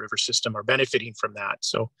along the river system are benefiting from that.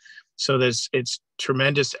 So it's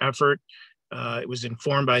tremendous effort. It was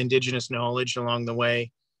informed by Indigenous knowledge along the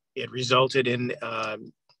way. It resulted in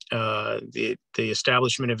the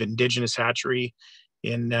establishment of Indigenous hatchery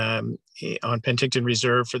on Penticton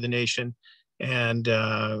Reserve for the nation, and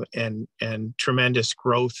tremendous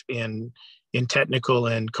growth in technical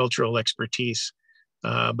and cultural expertise.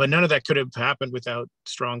 But none of that could have happened without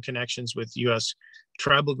strong connections with U.S.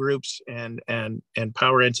 tribal groups and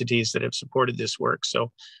power entities that have supported this work.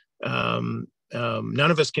 So none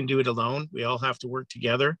of us can do it alone. We all have to work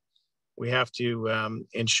together. We have to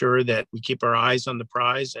ensure that we keep our eyes on the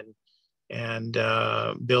prize and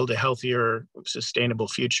build a healthier, sustainable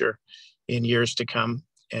future in years to come.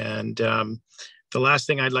 And the last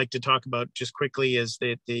thing I'd like to talk about just quickly is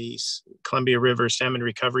that the Columbia River Salmon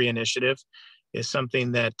Recovery Initiative is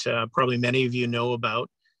something that probably many of you know about.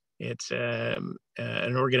 It's an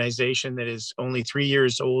organization that is only 3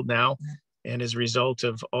 years old now, and as a result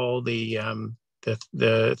of all the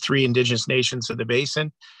 3 Indigenous nations of the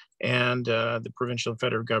Basin and the provincial and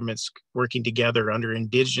federal governments working together under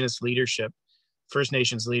Indigenous leadership, First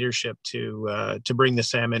Nations leadership, to bring the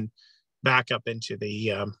salmon back up into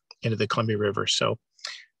the Columbia River. So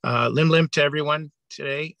lim to everyone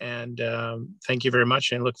today, and thank you very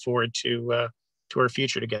much, and look forward to our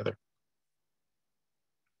future together.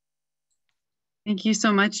 Thank you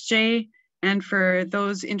so much, Jay. And for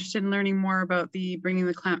those interested in learning more about the Bringing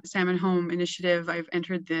the Salmon Home initiative, I've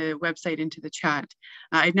entered the website into the chat.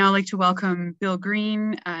 I'd now like to welcome Bill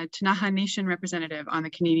Green, Ktunaxa Nation representative on the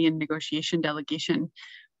Canadian negotiation delegation.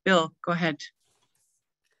 Bill, go ahead.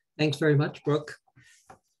 Thanks very much, Brooke.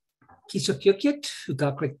 Kisuk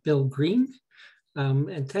Ugaklik Bill Green.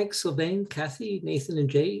 And thanks, Sylvain, Kathy, Nathan, and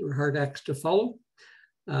Jay. Your hard acts to follow.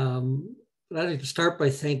 I'd like to start by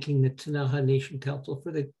thanking the Ktunaxa Nation Council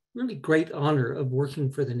for the really great honor of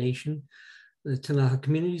working for the nation, the Ktunaxa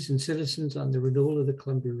communities and citizens on the renewal of the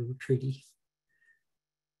Columbia River Treaty.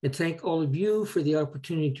 And thank all of you for the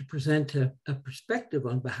opportunity to present a perspective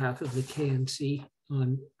on behalf of the KNC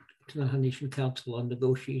on Ktunaxa Nation Council on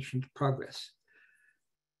negotiations progress.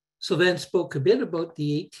 Sylvain spoke a bit about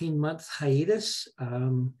the 18-month hiatus,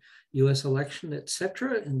 US election,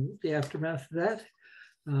 etc., and the aftermath of that.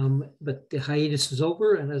 But the hiatus is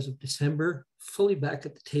over, and as of December, fully back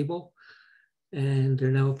at the table. And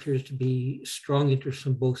there now appears to be strong interest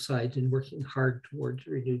on both sides in working hard towards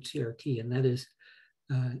a renewed CRT. And that is,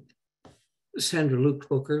 Sandra Luke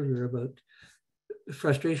spoke earlier about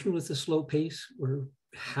frustration with the slow pace. We're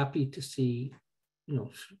happy to see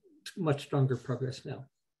much stronger progress now.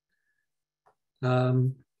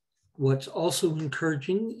 What's also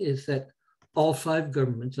encouraging is that all 5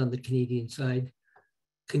 governments on the Canadian side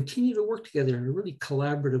continue to work together in a really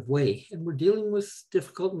collaborative way. And we're dealing with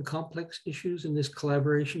difficult and complex issues, and this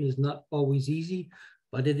collaboration is not always easy,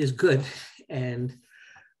 but it is good. And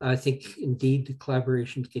I think indeed the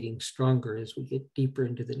collaboration is getting stronger as we get deeper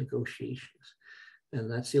into the negotiations. And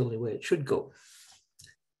that's the only way it should go.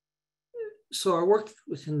 So our work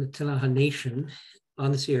within the Ktunaxa Nation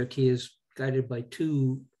on the CRT is guided by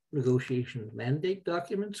 2 negotiation mandate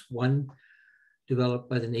documents, one developed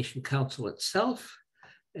by the Nation Council itself,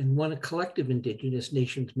 and one a collective Indigenous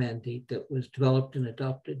nations mandate that was developed and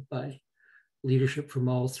adopted by leadership from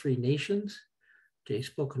all 3 nations. Jay's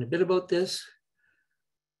spoken a bit about this.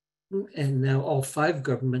 And now all 5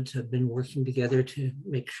 governments have been working together to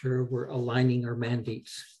make sure we're aligning our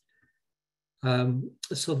mandates.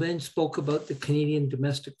 Sylvain spoke about the Canadian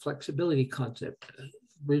domestic flexibility concept, a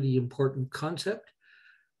really important concept.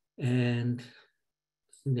 And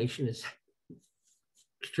the nation is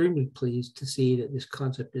extremely pleased to see that this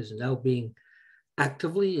concept is now being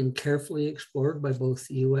actively and carefully explored by both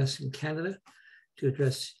the US and Canada to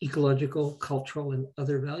address ecological, cultural, and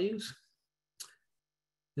other values.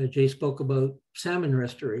 Jay spoke about salmon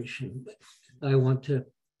restoration, but I want to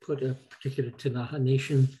put a particular Ktunaxa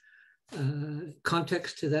Nation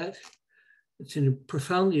context to that. It's a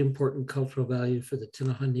profoundly important cultural value for the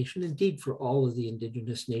Ktunaxa Nation, indeed for all of the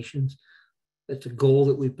Indigenous nations. It's a goal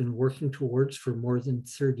that we've been working towards for more than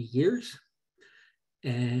 30 years.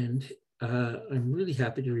 And I'm really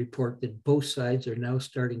happy to report that both sides are now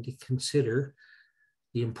starting to consider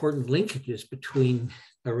the important linkages between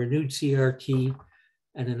a renewed CRT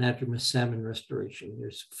and anadromous salmon restoration.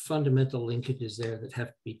 There's fundamental linkages there that have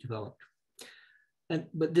to be developed.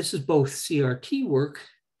 But this is both CRT work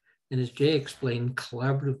and, as Jay explained,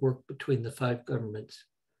 collaborative work between the 5 governments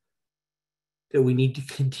that we need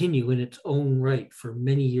to continue in its own right for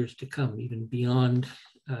many years to come, even beyond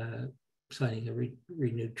signing a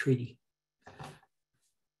renewed treaty.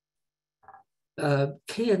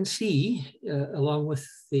 KNC, along with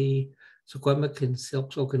the Secwepemc and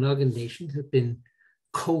Syilx Okanagan nations, have been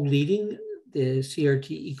co-leading the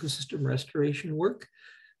CRT ecosystem restoration work,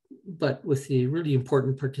 but with the really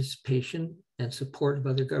important participation and support of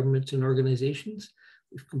other governments and organizations.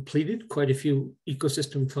 We've completed quite a few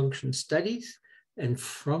ecosystem function studies, and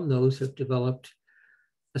from those have developed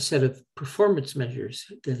a set of performance measures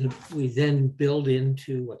that we then build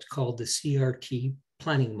into what's called the CRT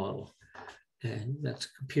planning model. And that's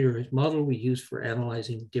a computerized model we use for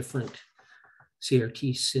analyzing different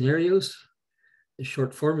CRT scenarios. The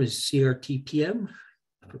short form is CRT-PM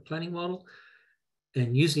for planning model.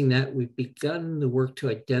 And using that, we've begun the work to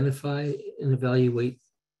identify and evaluate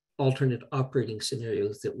alternate operating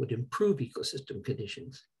scenarios that would improve ecosystem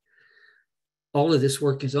conditions. All of this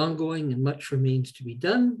work is ongoing and much remains to be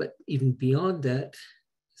done, but even beyond that,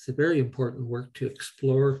 it's a very important work to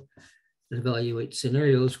explore and evaluate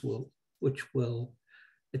scenarios which will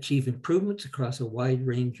achieve improvements across a wide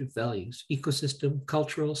range of values: ecosystem,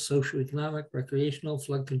 cultural, socioeconomic, recreational,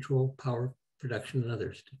 flood control, power production, and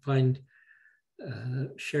others, to find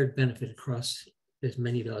shared benefit across as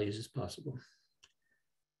many values as possible.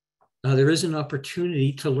 Now, there is an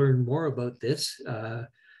opportunity to learn more about this.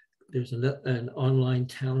 There's an online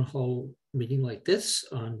town hall meeting like this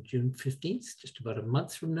on June 15th, just about a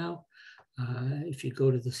month from now. If you go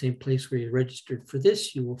to the same place where you registered for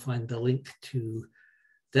this, you will find the link to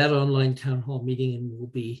that online town hall meeting, and we'll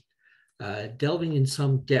be delving in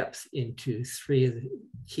some depth into 3 of the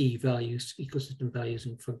key values, ecosystem values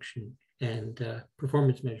and function and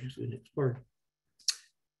performance measures we've explored.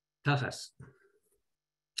 Tahas.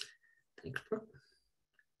 Thanks, Brooke.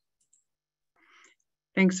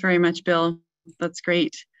 Thanks very much, Bill. That's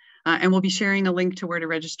great. And we'll be sharing a link to where to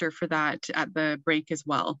register for that at the break as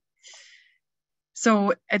well.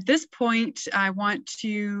 So at this point, I want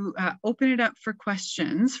to open it up for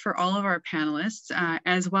questions for all of our panelists,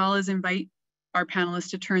 as well as invite our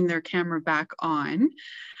panelists to turn their camera back on.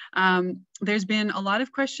 There's been a lot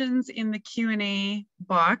of questions in the Q&A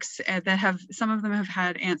box that some of them have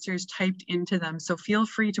had answers typed into them. So feel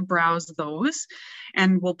free to browse those,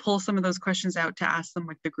 and we'll pull some of those questions out to ask them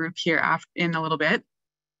with the group here in a little bit.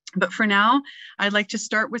 But for now, I'd like to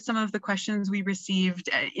start with some of the questions we received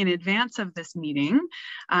in advance of this meeting.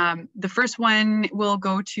 The first one will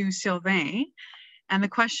go to Sylvain. And the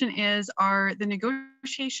question is, are the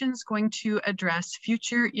negotiations going to address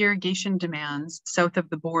future irrigation demands south of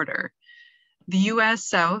the border? The US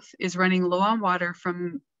South is running low on water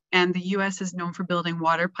from and the US is known for building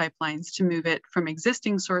water pipelines to move it from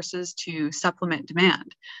existing sources to supplement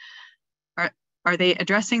demand. Are they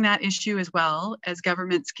addressing that issue as well, as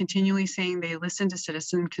governments continually saying they listen to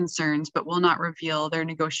citizen concerns but will not reveal their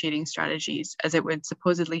negotiating strategies, as it would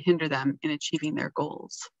supposedly hinder them in achieving their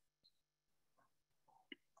goals?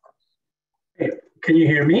 Hey, can you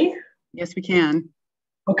hear me? Yes, we can.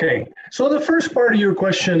 Okay, so the first part of your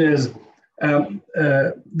question is,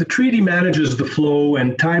 the treaty manages the flow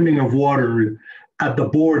and timing of water at the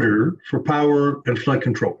border for power and flood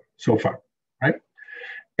control so far, right?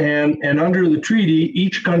 And under the treaty,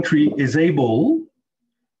 each country is able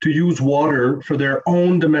to use water for their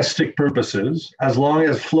own domestic purposes as long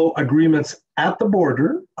as flow agreements at the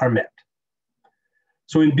border are met.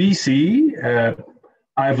 So in BC,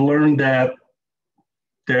 I've learned that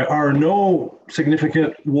there are no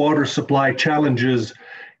significant water supply challenges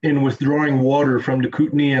in withdrawing water from the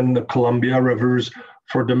Kootenay and the Columbia rivers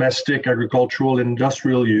for domestic, agricultural, and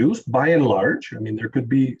industrial use, by and large. I mean, there could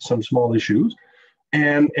be some small issues.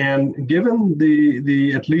 And given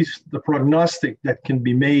the at least the prognostic that can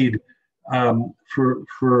be made for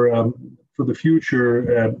the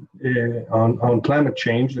future on climate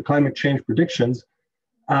change, the climate change predictions,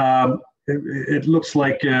 it looks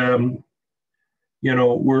like we're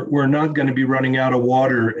not going to be running out of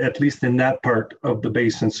water, at least in that part of the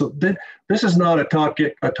basin. So this is not a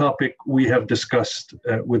topic we have discussed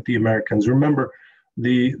with the Americans. Remember,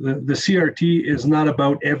 the CRT is not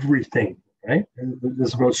about everything, right?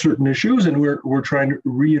 It's about certain issues, and we're trying to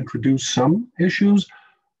reintroduce some issues,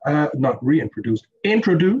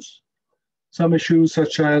 introduce some issues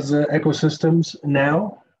such as ecosystems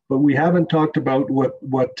now, but we haven't talked about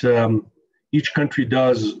what each country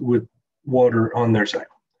does with water on their side.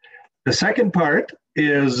 The second part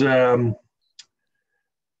is, what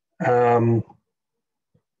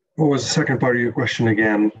was the second part of your question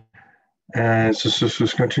again?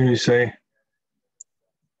 Just continue to say.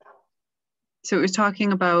 So it was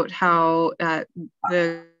talking about how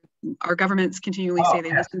our governments continually say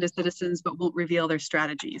they listen to citizens but won't reveal their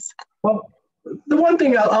strategies. Well, the one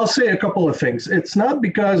thing I'll say a couple of things. It's not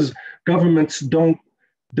because governments don't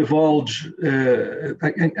divulge,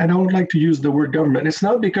 I don't like to use the word government. It's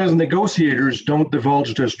not because negotiators don't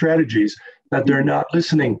divulge their strategies that they're not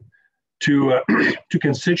listening to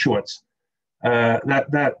constituents.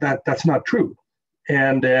 That's not true.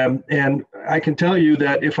 And I can tell you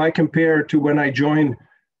that if I compare to when I joined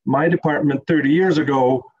my department 30 years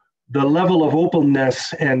ago, the level of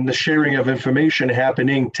openness and the sharing of information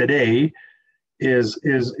happening today is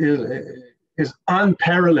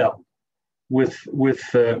unparalleled with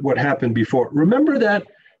what happened before. Remember that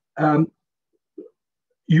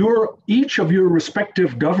each of your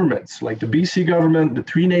respective governments, like the BC government, the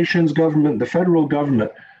Three Nations government, the federal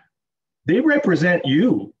government, they represent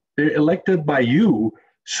you. They're elected by you.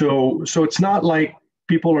 So it's not like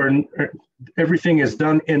everything is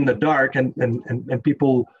done in the dark and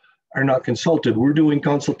people are not consulted. We're doing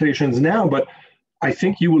consultations now, but I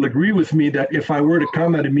think you will agree with me that if I were to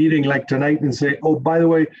come at a meeting like tonight and say, oh, by the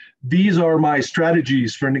way, these are my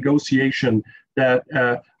strategies for negotiation, that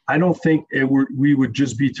I don't think we would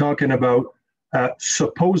just be talking about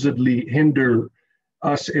supposedly hinder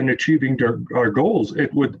us in achieving our goals.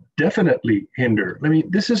 It would definitely hinder. I mean,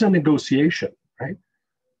 this is a negotiation, right?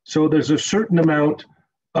 So there's a certain amount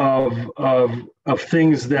of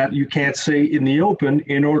things that you can't say in the open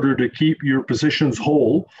in order to keep your positions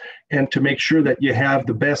whole and to make sure that you have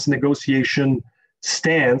the best negotiation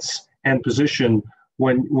stance and position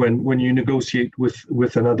when you negotiate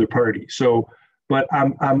with another party. So, but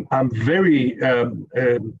I'm very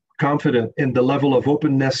confident in the level of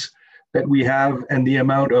openness that we have and the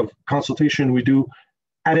amount of consultation we do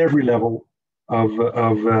at every level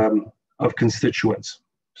of constituents.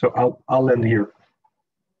 So I'll end here.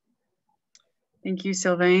 Thank you,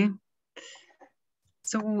 Sylvain.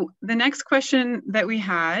 So the next question that we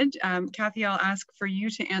had, Kathy, I'll ask for you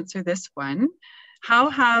to answer this one. How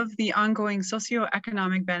have the ongoing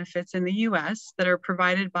socioeconomic benefits in the US that are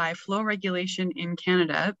provided by flow regulation in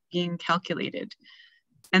Canada been calculated?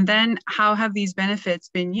 And then how have these benefits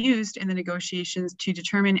been used in the negotiations to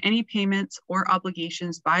determine any payments or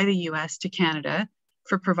obligations by the US to Canada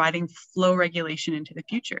for providing flow regulation into the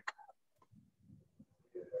future?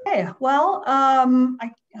 Okay, well,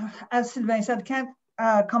 as Sylvain said, I can't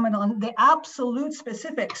comment on the absolute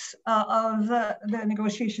specifics of the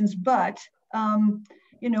negotiations, but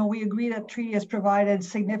we agree that treaty has provided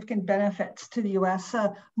significant benefits to the US,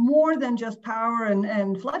 more than just power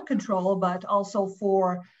and flood control, but also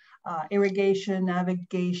for irrigation,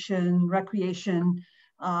 navigation, recreation,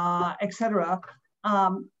 etc.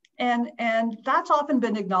 And that's often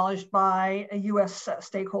been acknowledged by US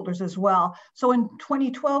stakeholders as well. So in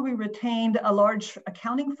 2012, we retained a large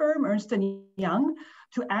accounting firm, Ernst & Young,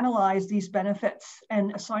 to analyze these benefits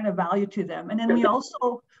and assign a value to them. And then we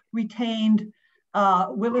also retained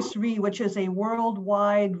Willis Re, which is a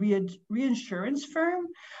worldwide reinsurance firm,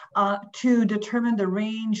 to determine the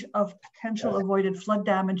range of potential avoided flood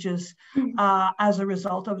damages as a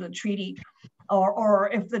result of the treaty, or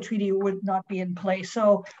if the treaty would not be in place.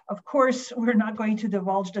 So of course, we're not going to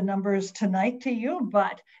divulge the numbers tonight to you,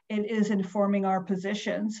 but it is informing our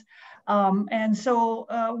positions. And so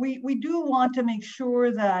we do want to make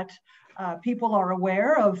sure that people are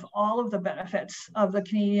aware of all of the benefits of the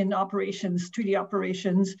Canadian operations, treaty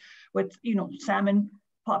operations, with salmon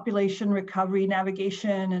population recovery,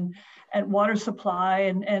 navigation, and water supply,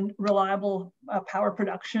 and reliable power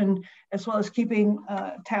production, as well as keeping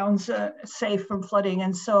towns safe from flooding.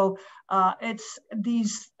 And so it's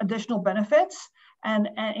these additional benefits, and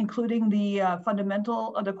including the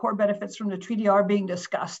the core benefits from the treaty, are being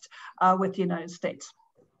discussed with the United States.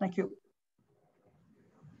 Thank you.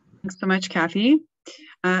 Thanks so much, Kathy.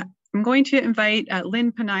 I'm going to invite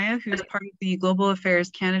Lynn Panaya, who's part of the Global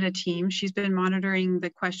Affairs Canada team. She's been monitoring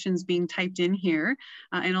the questions being typed in here,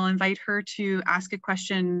 and I'll invite her to ask a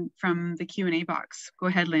question from the Q&A box. Go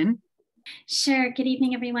ahead, Lynn. Sure. Good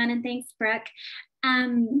evening, everyone, and thanks, Brooke.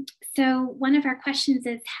 So one of our questions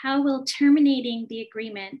is, how will terminating the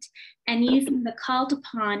agreement and using the called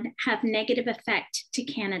upon have negative effect to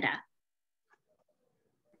Canada?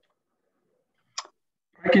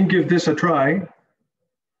 I can give this a try,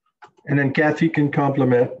 and then Kathy can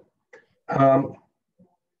complement.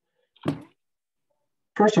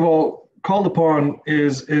 First of all, called upon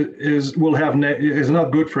is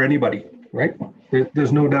not good for anybody, right?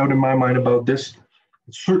 There's no doubt in my mind about this.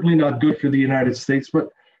 It's certainly not good for the United States,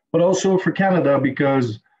 but also for Canada,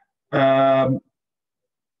 because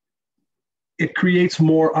it creates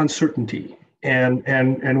more uncertainty,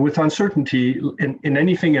 and with uncertainty in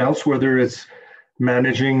anything else, whether it's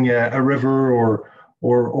managing a river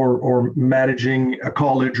or managing a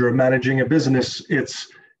college or managing a business,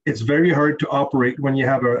 it's very hard to operate when you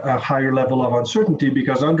have a higher level of uncertainty,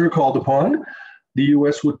 because under called upon, the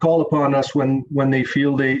US would call upon us when they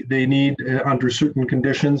feel they need under certain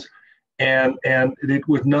conditions, and it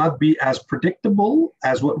would not be as predictable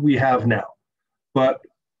as what we have now. But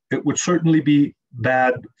it would certainly be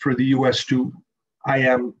bad for the US too. I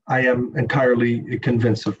am entirely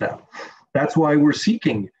convinced of that. That's why we're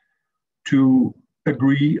seeking to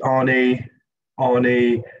agree on a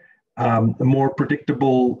more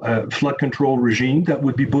predictable flood control regime that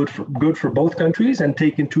would be good for both countries and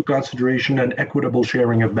take into consideration an equitable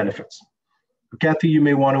sharing of benefits. Kathy, you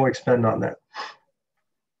may want to expand on that.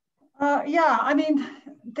 Yeah, I mean,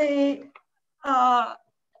 they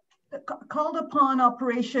called upon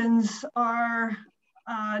operations are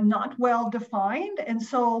not well defined, and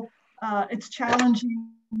so it's challenging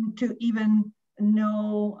to even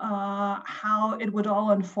know how it would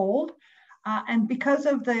all unfold. And because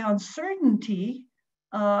of the uncertainty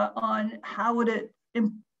on how would it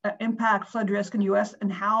impact flood risk in the US,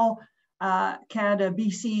 and how Canada,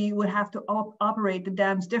 BC would have to operate the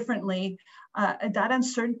dams differently, that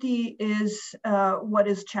uncertainty is what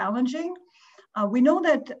is challenging. We know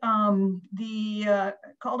that the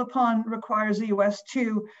called upon requires the US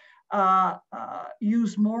to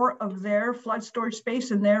use more of their flood storage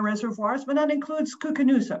space in their reservoirs, but that includes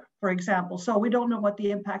Ktunaxa, for example. So we don't know what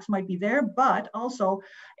the impacts might be there, but also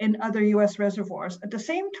in other US reservoirs. At the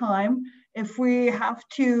same time, if we have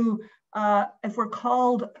to, if we're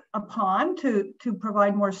called upon to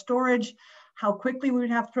provide more storage, how quickly we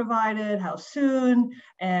would have to provide it, how soon,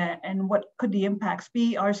 and what could the impacts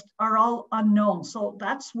be are all unknown. So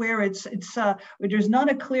that's where there's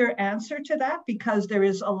not a clear answer to that, because there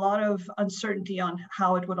is a lot of uncertainty on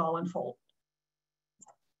how it would all unfold.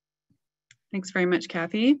 Thanks very much,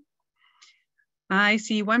 Kathy. I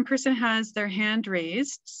see one person has their hand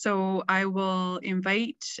raised, so I will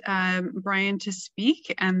invite Brian to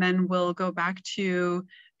speak, and then we'll go back to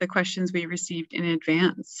the questions we received in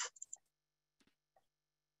advance.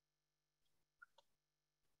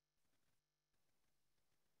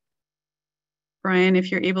 Brian, if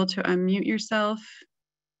you're able to unmute yourself,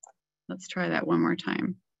 let's try that one more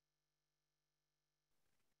time.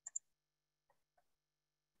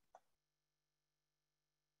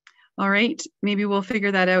 All right, maybe we'll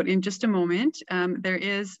figure that out in just a moment. There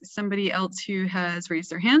is somebody else who has raised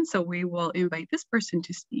their hand, so we will invite this person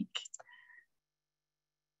to speak.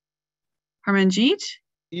 Harmanjeet?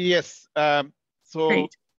 Yes, so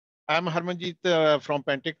Great. I'm Harmanjeet from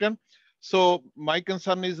Penticton. So my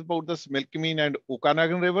concern is about the Syilx and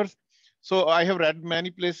Okanagan rivers. So I have read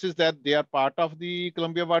many places that they are part of the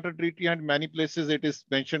Columbia Water Treaty, and many places it is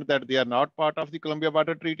mentioned that they are not part of the Columbia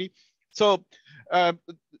Water Treaty. So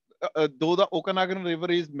though the Okanagan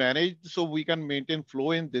River is managed, so we can maintain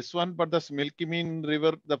flow in this one, but the Syilx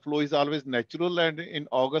River, the flow is always natural, and in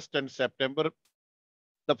August and September,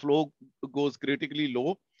 the flow goes critically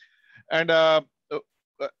low.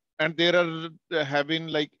 And there are having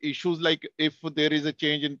like issues like if there is a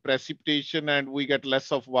change in precipitation and we get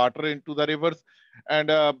less of water into the rivers, and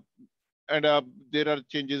there are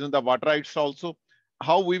changes in the water rights also.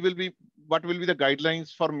 What will be the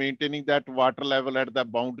guidelines for maintaining that water level at the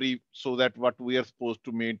boundary, so that what we are supposed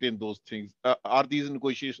to maintain those things? Are these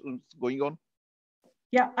negotiations going on?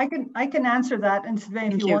 Yeah, I can answer that, and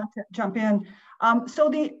Sylvain, if you want to jump in. So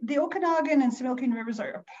the Okanagan and Syilx rivers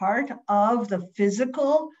are a part of the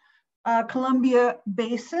physical Columbia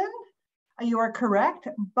Basin. You are correct,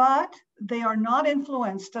 but they are not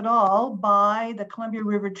influenced at all by the Columbia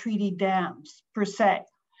River Treaty dams per se.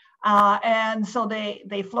 And so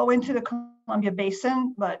they flow into the Columbia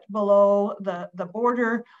Basin, but below the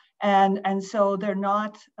border, and so they're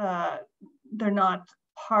not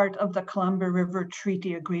part of the Columbia River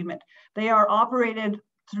Treaty Agreement. They are operated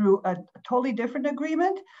through a totally different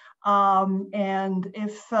agreement. And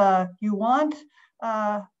if you want,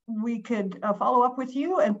 we could follow up with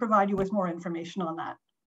you and provide you with more information on that.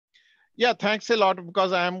 Yeah, thanks a lot,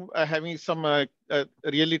 because I'm having some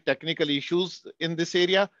really technical issues in this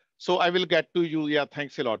area. So I will get to you. Yeah,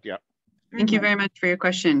 thanks a lot. Yeah. Thank you very much for your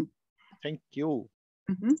question. Thank you.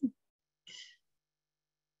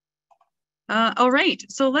 All right,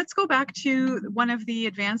 so let's go back to one of the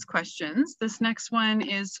advanced questions. This next one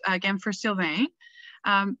is again for Sylvain.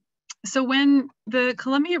 So when the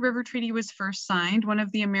Columbia River Treaty was first signed, one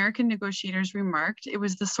of the American negotiators remarked it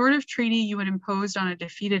was the sort of treaty you would impose on a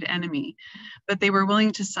defeated enemy, but they were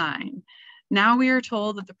willing to sign. Now we are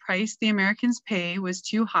told that the price the Americans pay was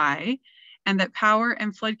too high, and that power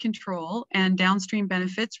and flood control and downstream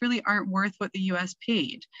benefits really aren't worth what the US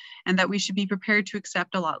paid, and that we should be prepared to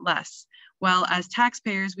accept a lot less, while as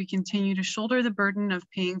taxpayers, we continue to shoulder the burden of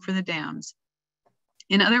paying for the dams.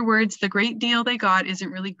 In other words, the great deal they got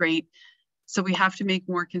isn't really great, so we have to make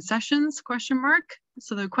more concessions, ?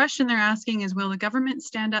 So the question they're asking is, will the government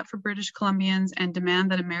stand up for British Columbians and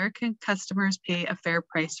demand that American customers pay a fair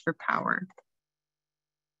price for power?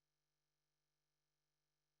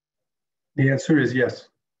 The answer is yes.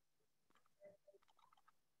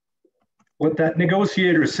 What that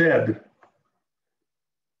negotiator said,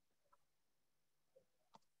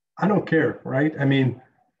 I don't care, right? I mean,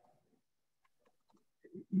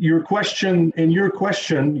 your question,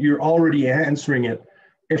 you're already answering it.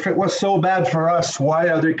 If it was so bad for us, why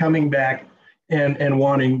are they coming back and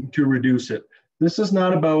wanting to reduce it? This is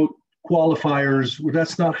not about qualifiers.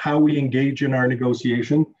 That's not how we engage in our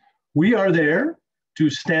negotiation. We are there to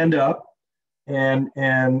stand up and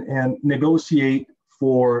negotiate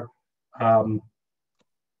for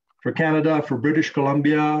Canada, for British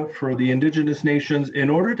Columbia, for the Indigenous nations, in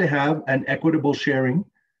order to have an equitable sharing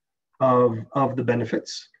of the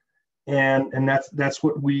benefits, and that's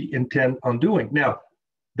what we intend on doing. Now,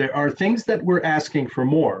 there are things that we're asking for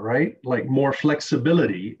more, right? Like more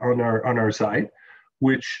flexibility on our side,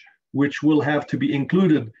 which will have to be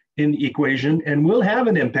included in the equation and will have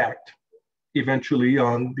an impact eventually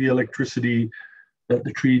on the electricity that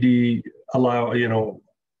the treaty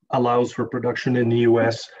allows for production in the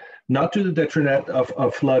U.S. Not to the detriment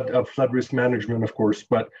of flood risk management, of course,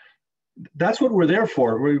 but that's what we're there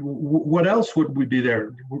for. What else would we be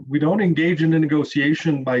there? We don't engage in a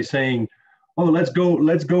negotiation by saying, "Oh, let's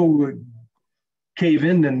go cave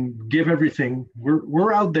in and give everything."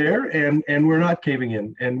 We're out there and we're not caving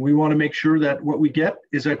in, and we want to make sure that what we get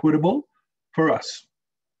is equitable for us.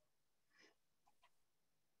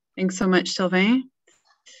 Thanks so much, Sylvain.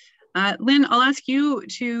 Lynn, I'll ask you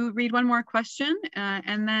to read one more question,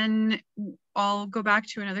 and then I'll go back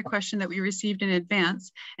to another question that we received in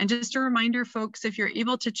advance. And just a reminder, folks, if you're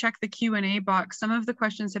able to check the Q&A box, some of the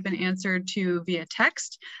questions have been answered via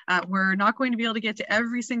text. We're not going to be able to get to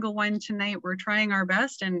every single one tonight. We're trying our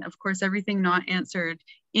best, and of course, everything not answered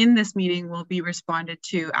in this meeting will be responded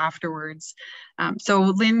to afterwards. So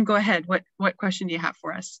Lynn, go ahead. What question do you have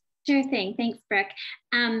for us? Sure thing. Thanks, Brooke.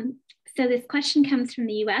 So this question comes from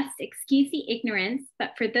the US. Excuse the ignorance,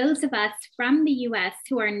 but for those of us from the US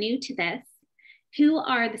who are new to this, who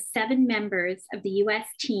are the 7 members of the US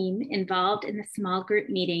team involved in the small group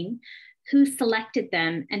meeting? Who selected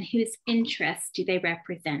them and whose interests do they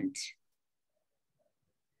represent?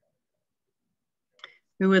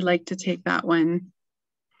 Who would like to take that one?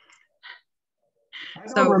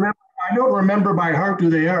 I don't remember by heart who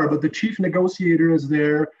they are, but the chief negotiator is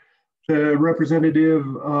there. The representative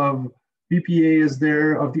of BPA is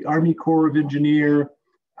there, of the Army Corps of Engineer.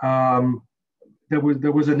 There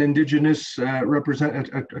was an indigenous a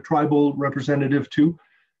tribal representative too.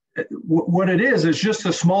 What it is just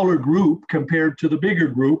a smaller group compared to the bigger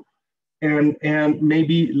group, and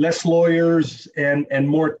maybe less lawyers and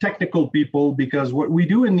more technical people, because what we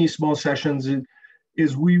do in these small sessions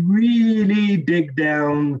is we really dig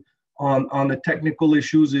down on the technical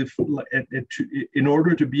issues in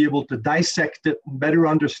order to be able to dissect it and better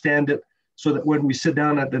understand it, so that when we sit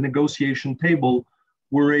down at the negotiation table,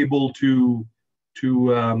 we're able to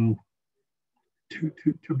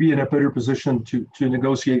be in a better position to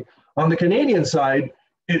negotiate. On the Canadian side,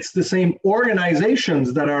 it's the same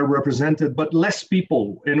organizations that are represented, but less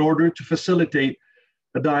people, in order to facilitate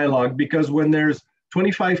a dialogue, because when there's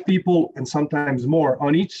 25 people and sometimes more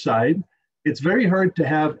on each side, it's very hard to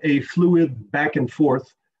have a fluid back and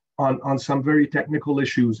forth on some very technical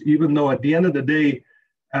issues, even though at the end of the day,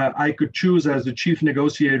 I could choose as the chief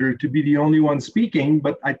negotiator to be the only one speaking,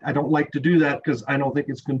 but I don't like to do that because I don't think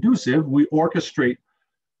it's conducive. We orchestrate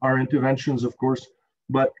our interventions, of course,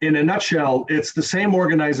 but in a nutshell, it's the same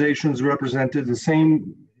organizations represented, the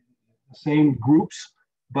same groups,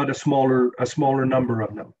 but a smaller number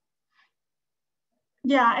of them.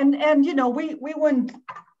 Yeah, and you know, we wouldn't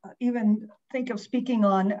even think of speaking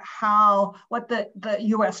on what the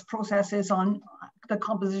U.S. process is on the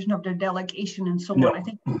composition of their delegation and so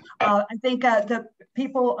on. I think the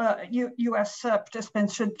people, U.S.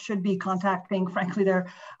 participants should be contacting, frankly, their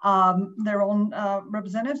own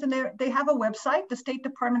representatives, and they have a website. The State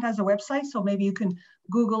Department has a website, so maybe you can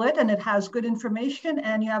Google it, and it has good information,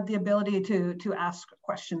 and you have the ability to ask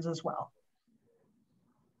questions as well.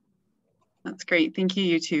 That's great. Thank you,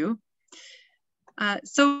 you two.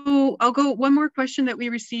 So I'll go one more question that we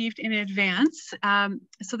received in advance.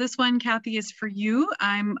 So this one, Kathy, is for you.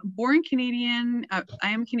 I am Canadian,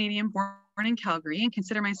 born in Calgary, and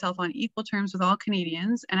consider myself on equal terms with all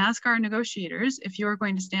Canadians, and ask our negotiators if you are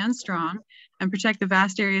going to stand strong and protect the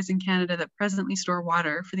vast areas in Canada that presently store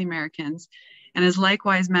water for the Americans and is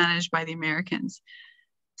likewise managed by the Americans.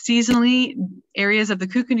 Seasonally, areas of the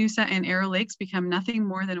Ktunaxa and Arrow Lakes become nothing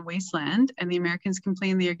more than a wasteland, and the Americans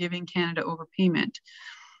complain they are giving Canada overpayment.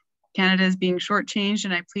 Canada is being shortchanged,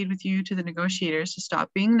 and I plead with you to the negotiators to stop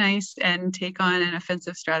being nice and take on an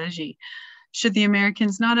offensive strategy. Should the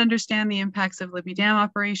Americans not understand the impacts of Libby Dam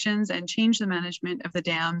operations and change the management of the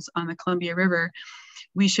dams on the Columbia River,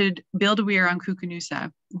 we should build a weir on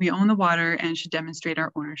Ktunaxa. We own the water and should demonstrate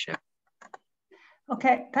our ownership.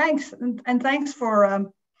 Okay, thanks, and thanks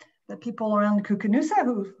for the people around Ktunaxa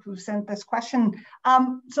who sent this question.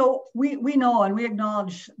 So we know and we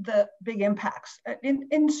acknowledge the big impacts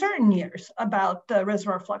in certain years about the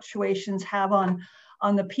reservoir fluctuations have on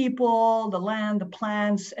the people, the land, the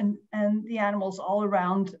plants, and the animals all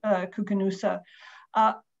around Ktunaxa.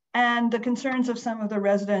 And the concerns of some of the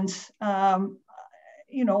residents,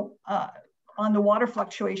 on the water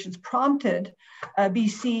fluctuations prompted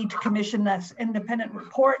BC to commission this independent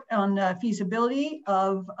report on feasibility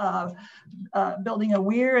of building a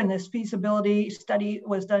weir, and this feasibility study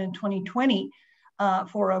was done in 2020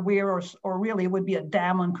 for a weir, or really it would be a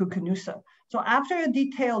dam on Ktunaxa. So after a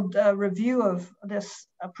detailed review of this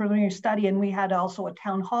preliminary study, and we had also a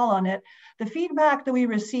town hall on it, the feedback that we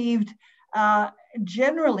received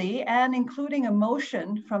generally, and including a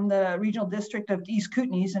motion from the regional district of East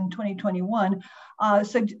Kootenays in 2021,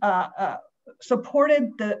 supported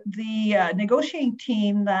the negotiating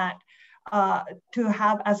team that to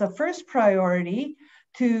have as a first priority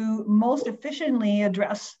to most efficiently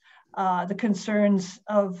address the concerns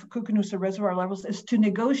of Ktunaxa reservoir levels is to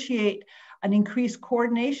negotiate an increased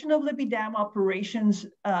coordination of Libby Dam operations,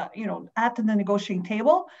 at the negotiating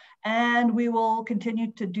table, and we will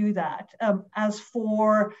continue to do that. As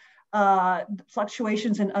for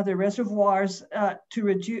fluctuations in other reservoirs to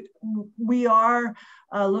reduce, we are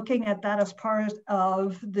looking at that as part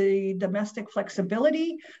of the domestic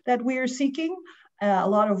flexibility that we are seeking. A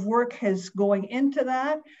lot of work is going into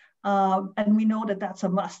that, and we know that that's a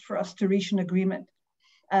must for us to reach an agreement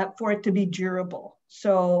for it to be durable.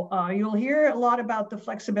 So you'll hear a lot about the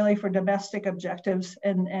flexibility for domestic objectives,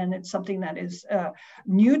 and it's something that is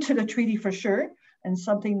new to the treaty for sure, and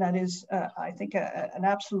something that is, I think, an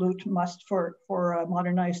absolute must for a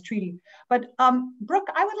modernized treaty. But Brooke,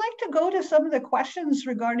 I would like to go to some of the questions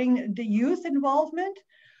regarding the youth involvement.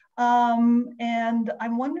 And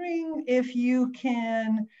I'm wondering if you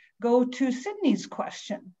can go to Sydney's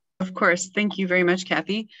question. Of course. Thank you very much,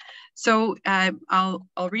 Kathy. So I'll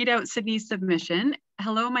read out Sydney's submission.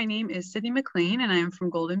 Hello, my name is Sydney McLean and I am from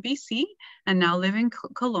Golden, BC and now live in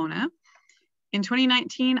Kelowna. In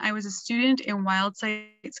 2019, I was a student in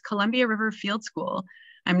WildSight's Columbia River Field School.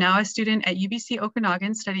 I'm now a student at UBC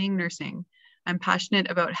Okanagan studying nursing. I'm passionate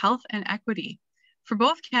about health and equity. For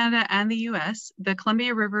both Canada and the US, the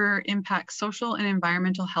Columbia River impacts social and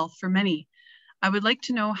environmental health for many. I would like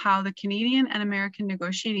to know how the Canadian and American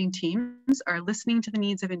negotiating teams are listening to the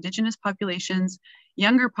needs of Indigenous populations,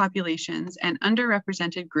 younger populations, and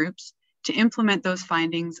underrepresented groups to implement those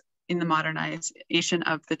findings in the modernization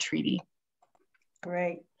of the treaty.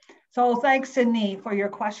 Great. So thanks, Sydney, for your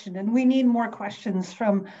question. And we need more questions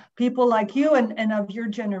from people like you and of your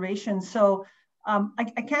generation. So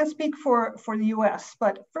I can't speak for the US,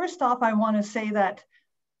 but first off, I want to say that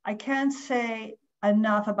I can't say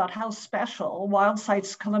enough about how special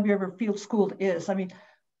WildSight's Columbia River Field School is. I mean,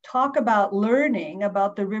 talk about learning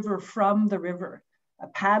about the river from the river,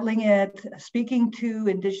 paddling it, speaking to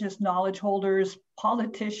Indigenous knowledge holders,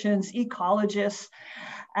 politicians, ecologists,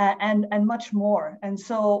 and much more. And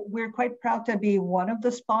so we're quite proud to be one of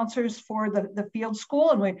the sponsors for the field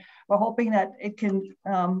school, and we're hoping that it can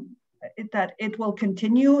that it will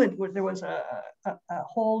continue. There was a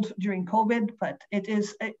hold during COVID, but it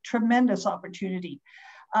is a tremendous opportunity.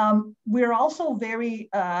 We're also very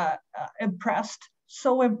impressed,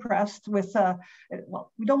 so impressed with,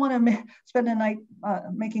 well, we don't want to spend the night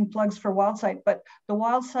making plugs for WildSight, but the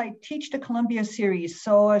WildSight Teach to Columbia series.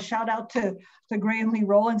 So a shout out to Graham Lee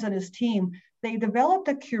Rowlands and his team. They developed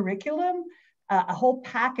a curriculum, a whole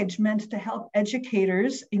package meant to help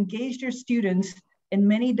educators engage their students in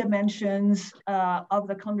many dimensions of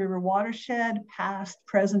the Columbia River watershed, past,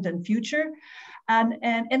 present, and future, and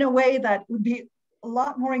in a way that would be a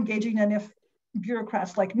lot more engaging than if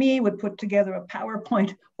bureaucrats like me would put together a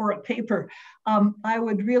PowerPoint or a paper. I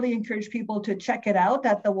would really encourage people to check it out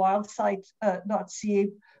at the wildsite.ca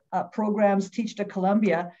programs Teach to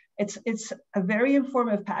Columbia. It's a very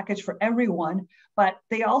informative package for everyone, but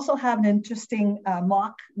they also have an interesting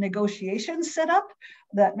mock negotiation set up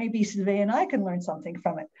that maybe Sylvain and I can learn something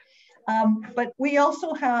from it. But we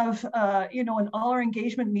also have, in all our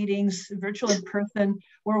engagement meetings, virtual and person,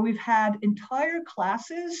 where we've had entire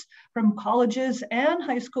classes from colleges and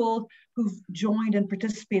high school who've joined and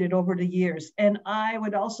participated over the years. And I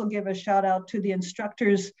would also give a shout out to the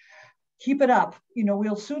instructors. Keep it up.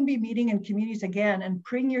 We'll soon be meeting in communities again, and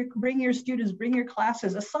bring your students, bring your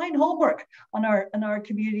classes, assign homework on our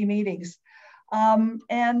community meetings.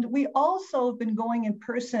 And we also have been going in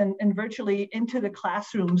person and virtually into the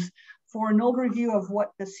classrooms for an overview of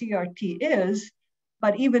what the CRT is,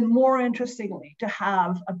 but even more interestingly, to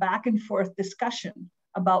have a back and forth discussion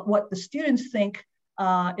about what the students think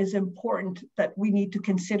is important that we need to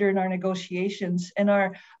consider in our negotiations. And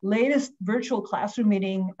our latest virtual classroom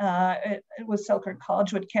meeting, it was Selkirk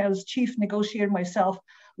College with Canada's Chief Negotiator and myself,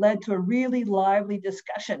 led to a really lively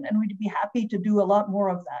discussion, and we'd be happy to do a lot more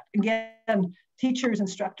of that. Again, teachers,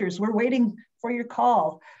 instructors, we're waiting for your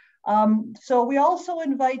call. So we also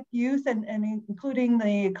invite youth and including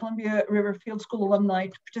the Columbia River Field School alumni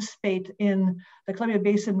to participate in the Columbia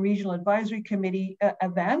Basin Regional Advisory Committee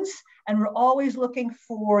events. And we're always looking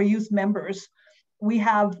for youth members. We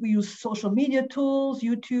use social media tools,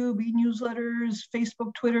 YouTube, e-newsletters,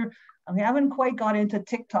 Facebook, Twitter. And we haven't quite got into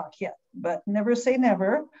TikTok yet, but never say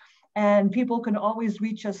never. And people can always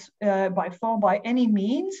reach us by phone by any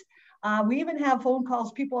means. We even have phone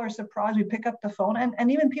calls. People are surprised we pick up the phone,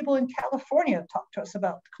 and even people in California talk to us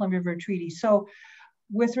about the Columbia River Treaty. So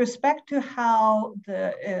with respect to how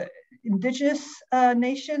the Indigenous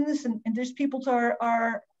nations and Indigenous peoples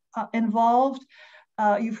are involved,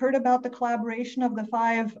 you've heard about the collaboration of the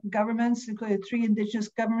 5 governments, including 3 Indigenous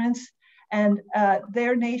governments, and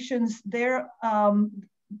their nations, they're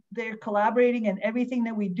collaborating in everything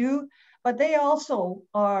that we do, but they also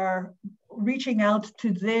are reaching out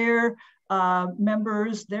to their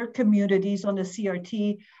members, their communities on the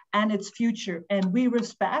CRT and its future. And we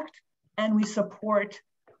respect and we support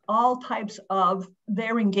all types of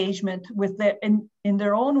their engagement with in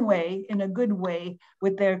their own way, in a good way,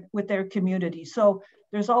 with their community. So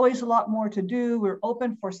there's always a lot more to do. We're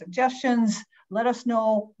open for suggestions. Let us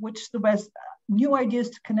know which the best new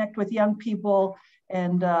ideas to connect with young people.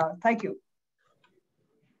 And thank you.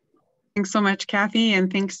 Thanks so much, Kathy,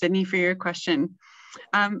 and thanks, Sydney, for your question.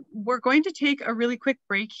 We're going to take a really quick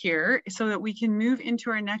break here so that we can move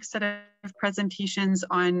into our next set of presentations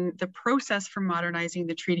on the process for modernizing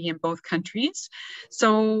the treaty in both countries.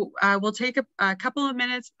 So we'll take a couple of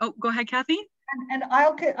minutes. Oh, go ahead, Kathy. And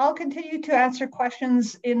I'll continue to answer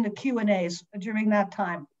questions in the Q&As during that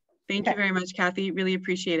time. Thank you very much, Kathy. Really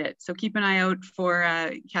appreciate it. So keep an eye out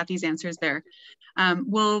for Kathy's answers there.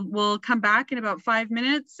 We'll come back in about 5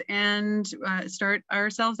 minutes and start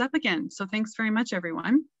ourselves up again. So thanks very much,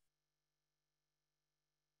 everyone.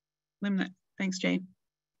 Thanks, Jay.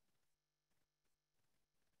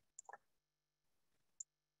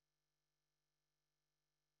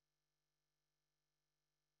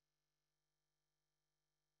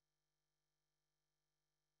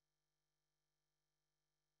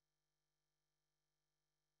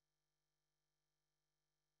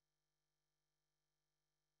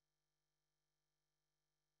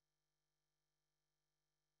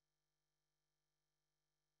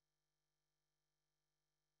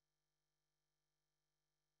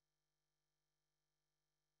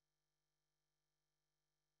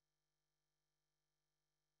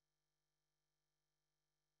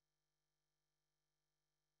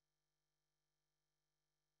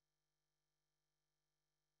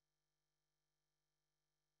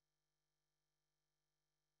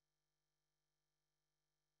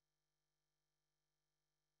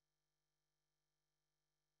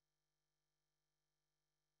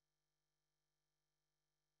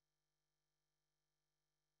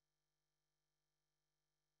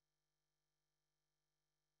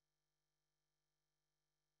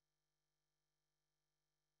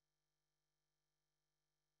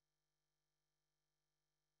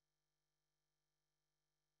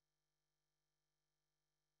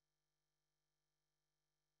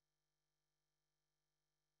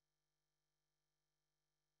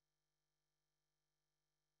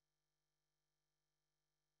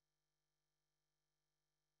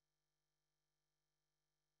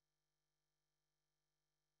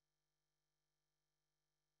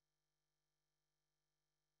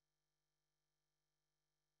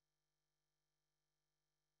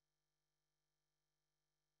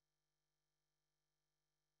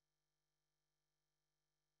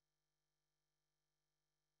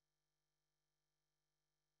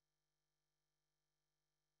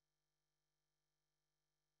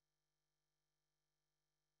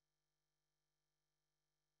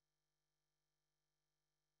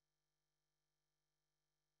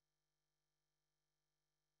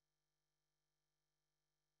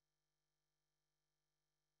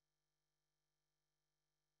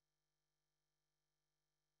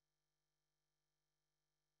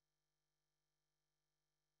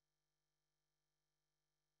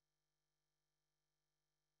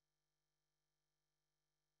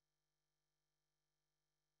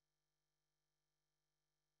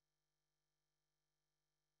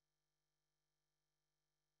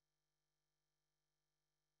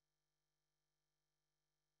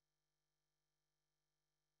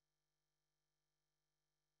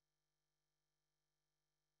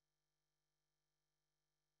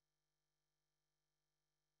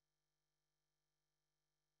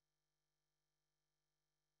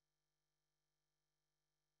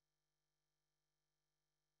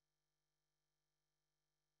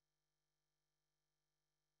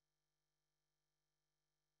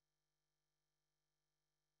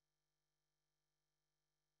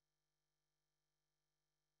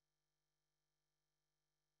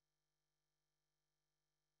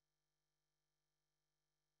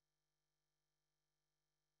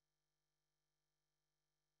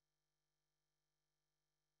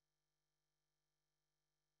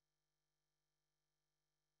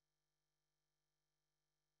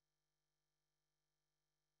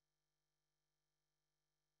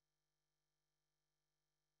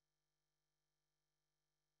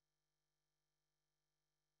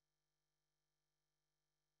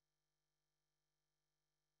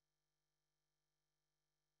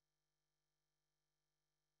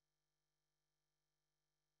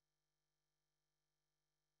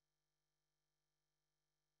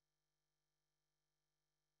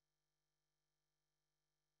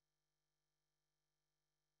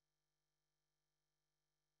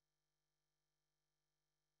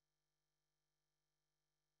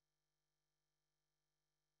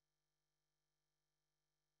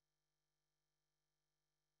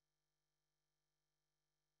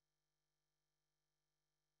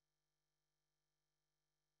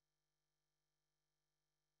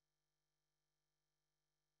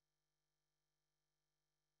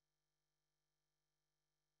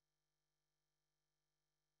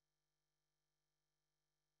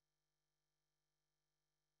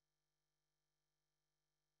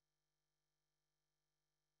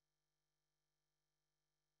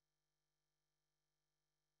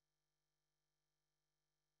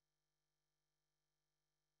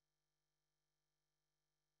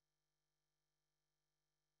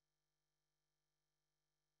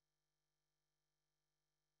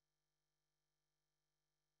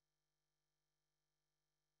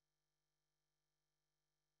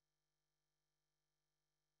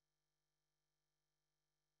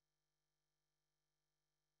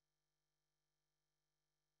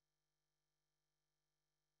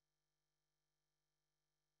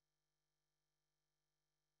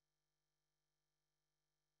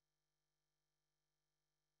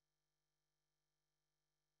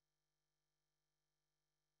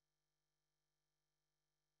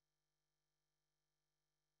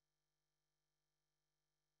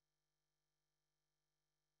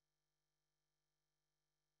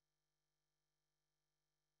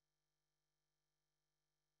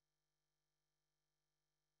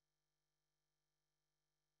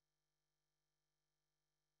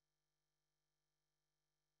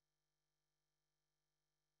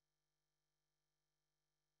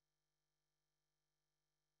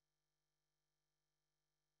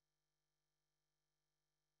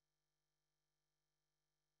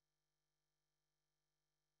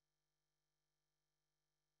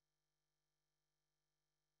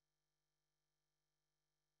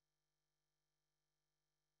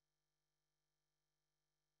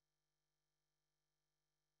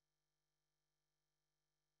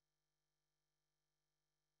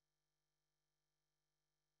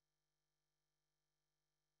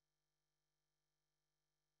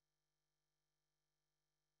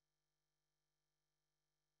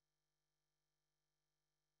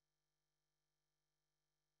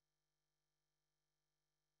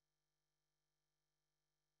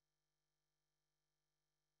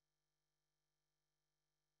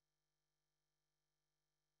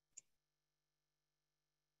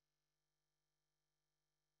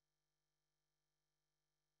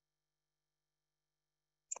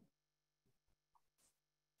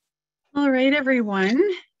 All right, everyone.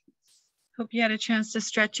 Hope you had a chance to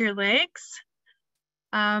stretch your legs.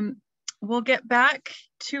 We'll get back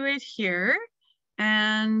to it here.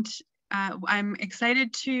 And I'm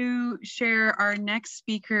excited to share our next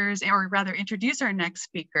speakers, or rather introduce our next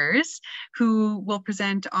speakers, who will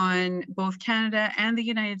present on both Canada and the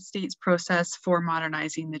United States process for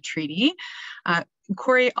modernizing the treaty.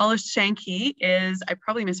 Corey Oleshansky is, I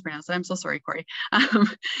probably mispronounced it, I'm so sorry, Corey.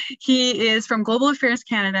 He is from Global Affairs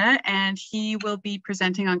Canada, and he will be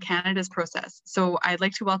presenting on Canada's process. So I'd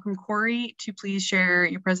like to welcome Corey to please share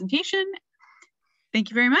your presentation. Thank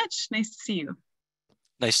you very much. Nice to see you.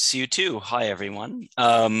 Nice to see you too. Hi, everyone.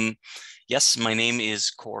 Yes, my name is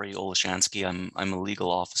Corey Oleshansky. I'm a legal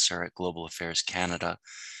officer at Global Affairs Canada,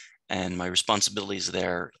 and my responsibilities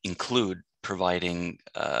there include providing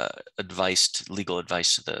legal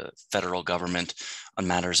advice to the federal government on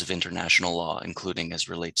matters of international law, including as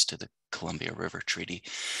relates to the Columbia River Treaty.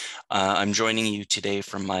 I'm joining you today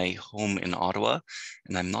from my home in Ottawa,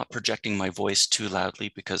 and I'm not projecting my voice too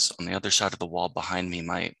loudly because on the other side of the wall behind me,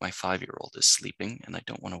 my 5-year-old is sleeping and I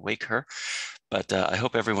don't want to wake her. But I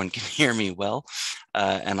hope everyone can hear me well.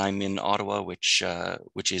 And I'm in Ottawa, which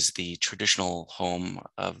is the traditional home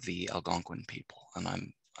of the Algonquin people, and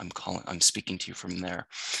I'm speaking to you from there.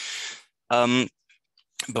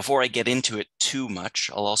 Before I get into it too much,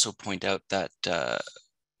 I'll also point out that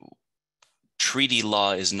treaty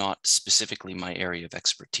law is not specifically my area of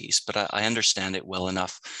expertise, but I understand it well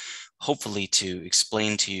enough, hopefully, to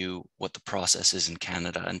explain to you what the process is in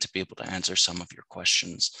Canada and to be able to answer some of your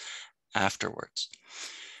questions afterwards.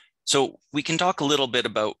 So we can talk a little bit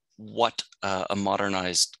about what a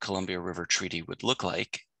modernized Columbia River Treaty would look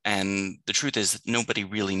like. And the truth is that nobody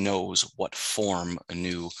really knows what form a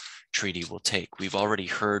new treaty will take. We've already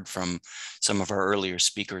heard from some of our earlier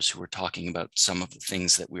speakers who were talking about some of the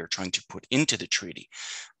things that we are trying to put into the treaty.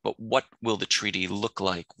 But what will the treaty look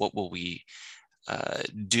like? What will we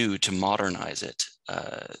do to modernize it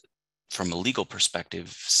from a legal perspective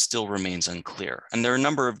still remains unclear. And there are a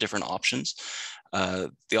number of different options.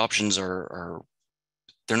 The options they're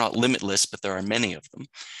not limitless, but there are many of them.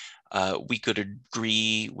 We could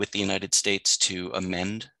agree with the United States to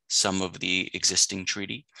amend some of the existing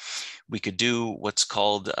treaty. We could do what's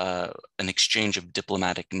called an exchange of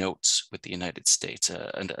diplomatic notes with the United States.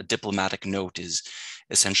 A diplomatic note is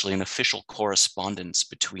essentially an official correspondence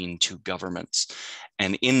between two governments.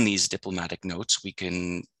 And in these diplomatic notes, we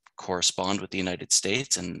can correspond with the United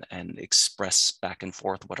States and express back and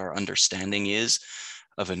forth what our understanding is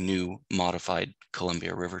of a new modified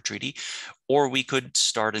Columbia River Treaty. Or we could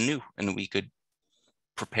start anew and we could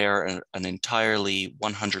prepare an entirely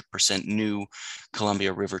 100% new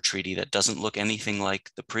Columbia River Treaty that doesn't look anything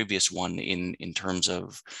like the previous one in terms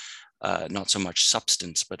of not so much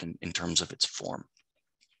substance, but in terms of its form.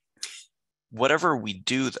 Whatever we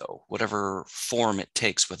do, though, whatever form it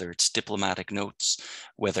takes, whether it's diplomatic notes,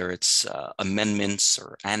 whether it's amendments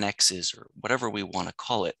or annexes or whatever we want to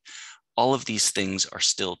call it, all of these things are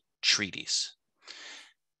still treaties.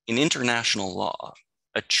 In international law,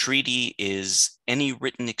 a treaty is any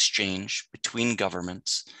written exchange between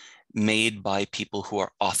governments made by people who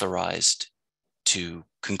are authorized to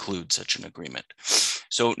conclude such an agreement.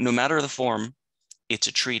 So no matter the form, it's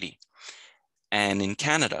a treaty. And in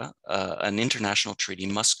Canada, an international treaty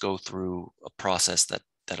must go through a process that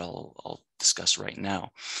I'll discuss right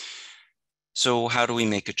now. So how do we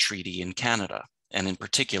make a treaty in Canada? And in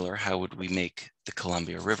particular, how would we make the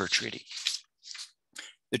Columbia River Treaty?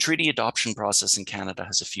 The treaty adoption process in Canada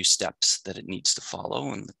has a few steps that it needs to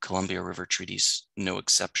follow, and the Columbia River Treaty is no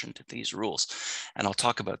exception to these rules. And I'll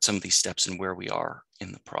talk about some of these steps and where we are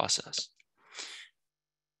in the process.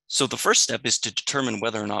 So the first step is to determine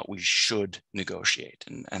whether or not we should negotiate.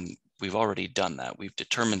 And we've already done that. We've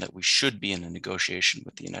determined that we should be in a negotiation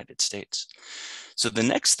with the United States. So the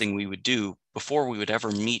next thing we would do before we would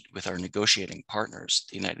ever meet with our negotiating partners,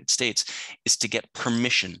 the United States, is to get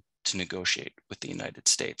permission to negotiate with the United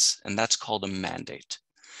States. And that's called a mandate.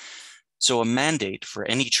 So a mandate for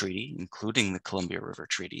any treaty, including the Columbia River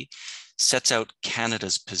Treaty, sets out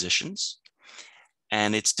Canada's positions.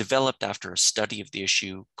 And it's developed after a study of the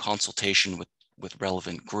issue, consultation with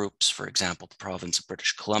relevant groups, for example, the province of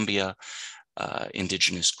British Columbia,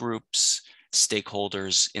 Indigenous groups,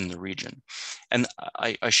 stakeholders in the region. And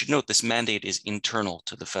I should note this mandate is internal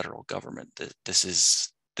to the federal government. This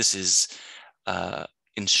is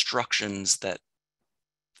instructions that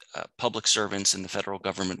public servants in the federal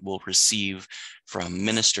government will receive from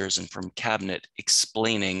ministers and from cabinet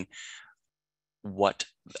explaining what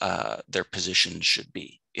their position should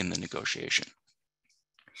be in the negotiation.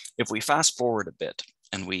 If we fast forward a bit,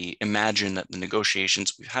 and we imagine that the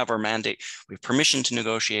negotiations, we have our mandate, we have permission to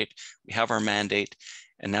negotiate, we have our mandate,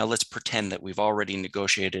 and now let's pretend that we've already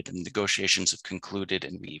negotiated and negotiations have concluded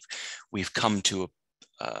and we've come to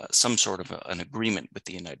some sort of an agreement with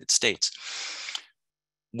the United States.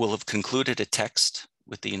 We'll have concluded a text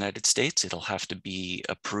with the United States. It'll have to be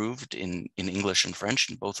approved in English and French,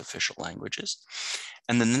 in both official languages.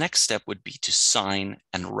 And then the next step would be to sign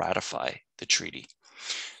and ratify the treaty.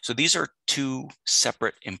 So these are two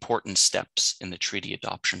separate important steps in the treaty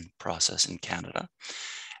adoption process in Canada.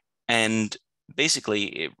 And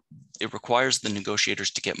basically, it requires the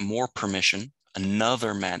negotiators to get more permission,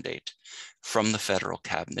 another mandate from the federal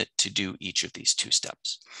cabinet to do each of these two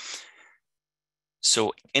steps.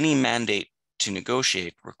 So any mandate to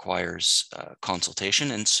negotiate requires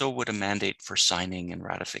consultation, and so would a mandate for signing and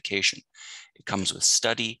ratification. It comes with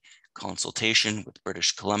study, consultation with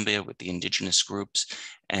British Columbia, with the Indigenous groups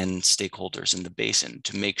and stakeholders in the Basin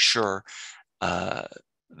to make sure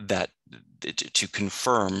that, to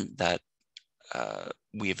confirm that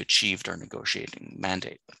we have achieved our negotiating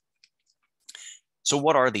mandate. So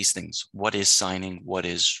what are these things? What is signing? What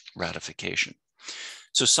is ratification?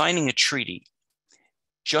 So signing a treaty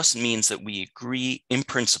just means that we agree in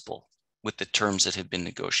principle with the terms that have been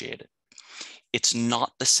negotiated. It's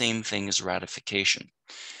not the same thing as ratification.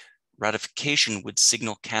 Ratification would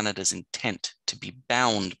signal Canada's intent to be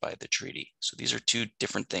bound by the treaty. So these are two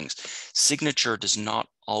different things. Signature does not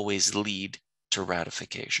always lead to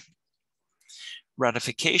ratification.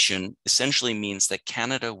 Ratification essentially means that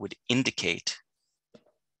Canada would indicate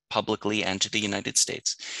publicly and to the United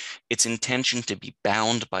States its intention to be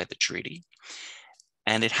bound by the treaty.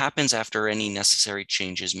 And it happens after any necessary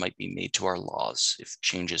changes might be made to our laws if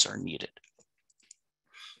changes are needed.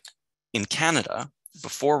 In Canada,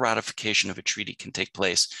 before ratification of a treaty can take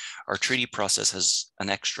place, our treaty process has an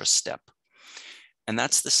extra step. And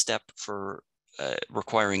that's the step for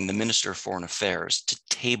requiring the Minister of Foreign Affairs to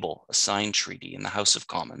table a signed treaty in the House of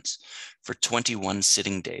Commons for 21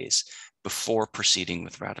 sitting days before proceeding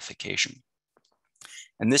with ratification.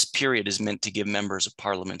 And this period is meant to give members of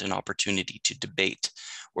Parliament an opportunity to debate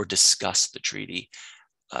or discuss the treaty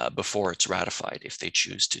before it's ratified, if they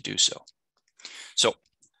choose to do so. So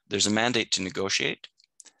there's a mandate to negotiate,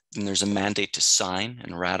 then there's a mandate to sign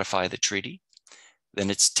and ratify the treaty.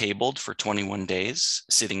 Then it's tabled for 21 days,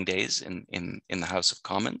 sitting days in the House of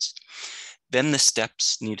Commons. Then the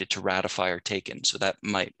steps needed to ratify are taken. So that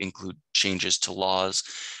might include changes to laws,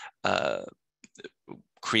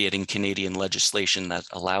 creating Canadian legislation that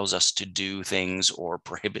allows us to do things or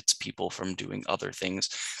prohibits people from doing other things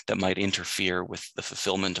that might interfere with the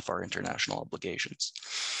fulfillment of our international obligations.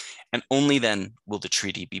 And only then will the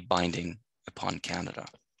treaty be binding upon Canada.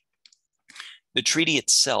 The treaty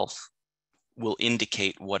itself will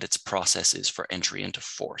indicate what its process is for entry into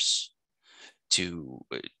force to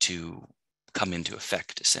come into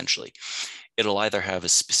effect, essentially. It'll either have a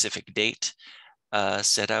specific date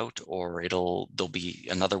set out, or there'll be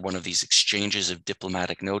another one of these exchanges of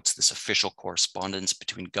diplomatic notes, this official correspondence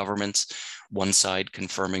between governments, one side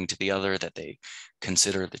confirming to the other that they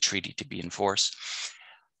consider the treaty to be in force.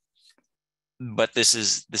 But this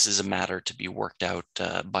is a matter to be worked out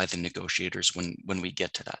by the negotiators when we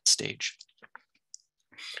get to that stage.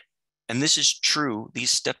 And this is true,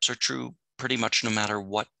 these steps are true pretty much no matter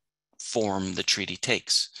what form the treaty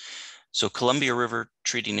takes. So Columbia River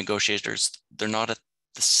Treaty negotiators, they're not at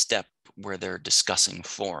the step where they're discussing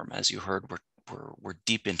form. As you heard, we're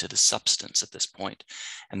deep into the substance at this point,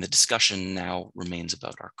 and the discussion now remains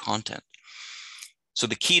about our content. So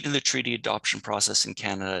the key to the treaty adoption process in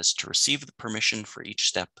Canada is to receive the permission for each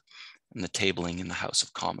step and the tabling in the House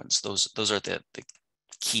of Commons. Those are the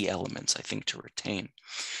key elements, I think, to retain.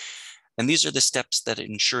 And these are the steps that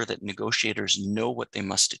ensure that negotiators know what they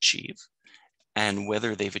must achieve and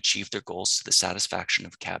whether they've achieved their goals to the satisfaction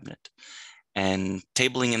of Cabinet. And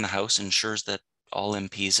tabling in the House ensures that all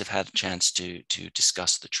MPs have had a chance to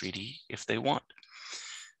discuss the treaty if they want.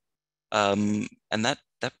 And that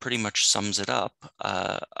pretty much sums it up.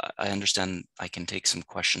 I understand I can take some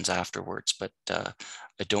questions afterwards, but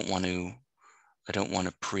I don't want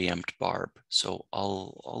to preempt Barb, so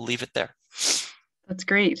I'll leave it there. That's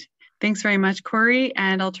great. Thanks very much, Corey.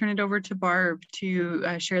 And I'll turn it over to Barb to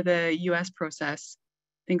share the U.S. process.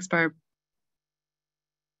 Thanks, Barb.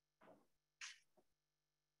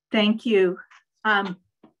 Thank you.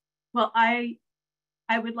 Well, I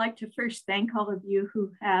would like to first thank all of you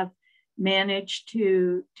who have managed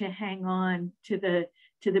to hang on to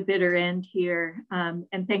the bitter end here.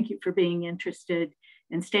 And thank you for being interested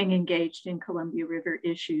and staying engaged in Columbia River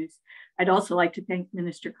issues. I'd also like to thank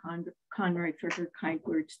Minister Conroy for her kind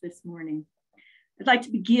words this morning. I'd like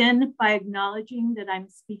to begin by acknowledging that I'm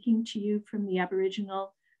speaking to you from the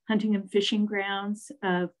Aboriginal hunting and fishing grounds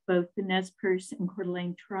of both the Nez Perce and Coeur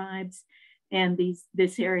d'Alene tribes, and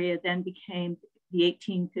this area then became the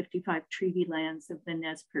 1855 treaty lands of the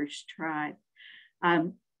Nez Perce tribe.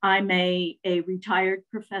 I'm a retired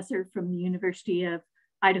professor from the University of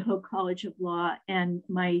Idaho College of Law, and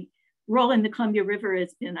my role in the Columbia River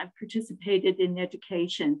has been I've participated in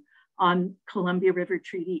education on Columbia River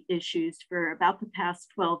Treaty issues for about the past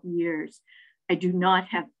 12 years. I do not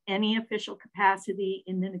have any official capacity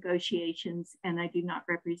in the negotiations, and I do not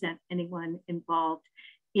represent anyone involved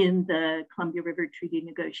in the Columbia River Treaty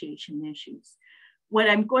negotiation issues. What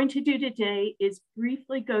I'm going to do today is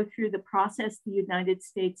briefly go through the process the United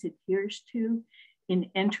States adheres to in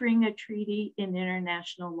entering a treaty in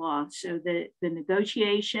international law. So the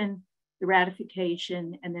negotiation, the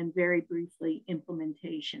ratification, and then very briefly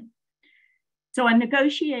implementation. So on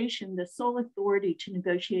negotiation, the sole authority to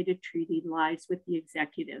negotiate a treaty lies with the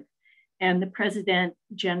executive, and the president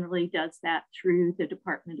generally does that through the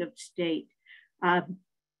Department of State.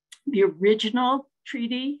 The original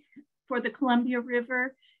treaty for the Columbia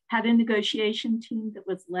River had a negotiation team that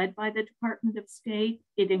was led by the Department of State.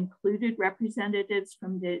 It included representatives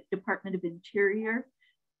from the Department of Interior.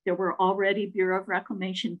 There were already Bureau of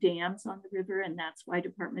Reclamation dams on the river, and that's why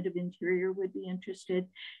Department of Interior would be interested.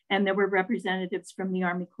 And there were representatives from the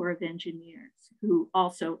Army Corps of Engineers, who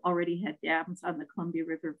also already had dams on the Columbia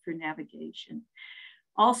River for navigation.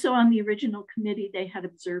 Also on the original committee, they had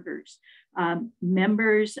observers,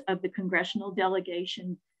 members of the congressional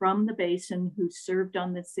delegation from the Basin who served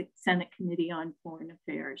on the Senate Committee on Foreign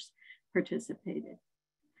Affairs participated.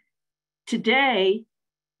 Today,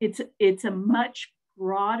 it's a much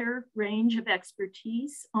broader range of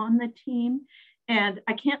expertise on the team. And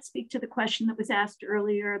I can't speak to the question that was asked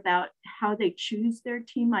earlier about how they choose their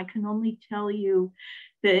team. I can only tell you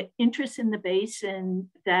the interest in the basin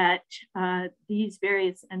that these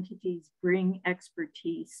various entities bring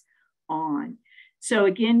expertise on. So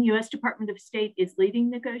again, U.S. Department of State is leading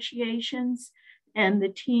negotiations, and the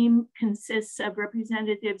team consists of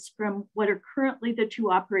representatives from what are currently the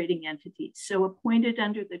two operating entities. So appointed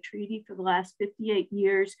under the treaty for the last 58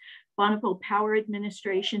 years, Bonneville Power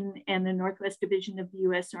Administration and the Northwest Division of the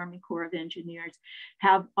U.S. Army Corps of Engineers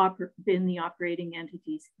have been the operating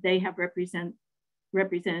entities. They have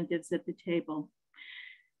representatives at the table.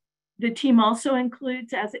 The team also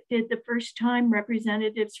includes, as it did the first time,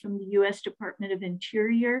 representatives from the U.S. Department of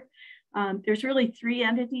Interior. There's really three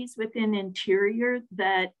entities within Interior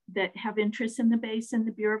that have interests in the basin: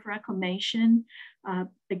 the Bureau of Reclamation,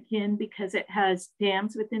 again, because it has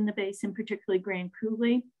dams within the basin, particularly Grand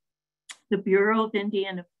Coulee; the Bureau of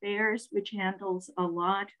Indian Affairs, which handles a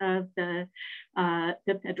lot of the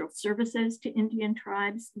federal services to Indian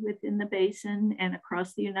tribes within the basin and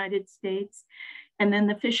across the United States; and then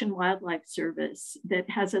the Fish and Wildlife Service that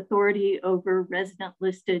has authority over resident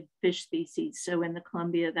listed fish species. So in the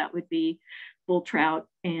Columbia, that would be bull trout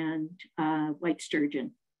and white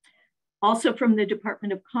sturgeon. Also from the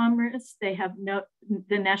Department of Commerce, they have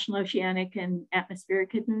the National Oceanic and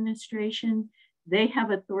Atmospheric Administration. They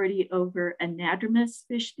have authority over anadromous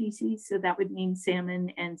fish species. So that would mean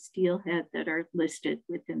salmon and steelhead that are listed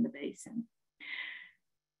within the basin.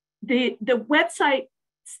 The website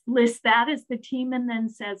lists that as the team and then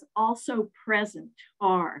says also present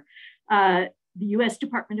are the U.S.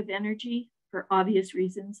 Department of Energy. For obvious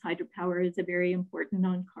reasons, hydropower is a very important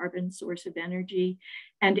non-carbon source of energy,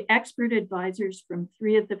 and expert advisors from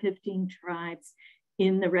 3 of the 15 tribes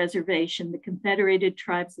in the reservation: the Confederated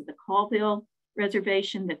Tribes of the Colville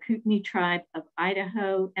Reservation, the Kootenai Tribe of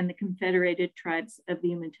Idaho, and the Confederated Tribes of the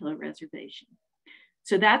Umatilla Reservation.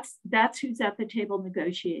 So that's who's at the table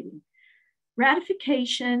negotiating.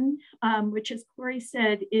 Ratification, which, as Corey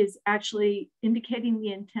said, is actually indicating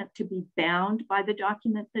the intent to be bound by the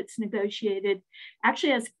document that's negotiated,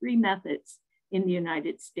 actually has 3 methods in the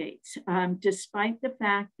United States, despite the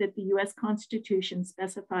fact that the US Constitution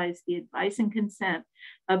specifies the advice and consent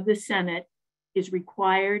of the Senate is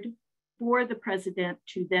required for the president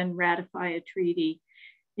to then ratify a treaty.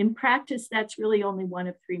 In practice, that's really only one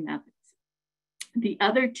of 3 methods. The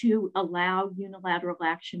other 2 allow unilateral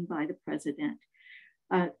action by the president.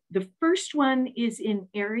 The first one is in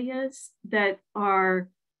areas that are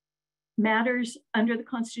matters under the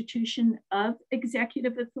Constitution of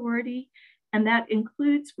executive authority, and that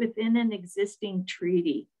includes within an existing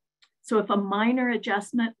treaty. So if a minor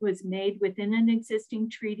adjustment was made within an existing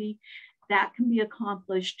treaty, that can be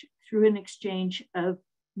accomplished through an exchange of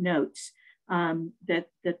notes that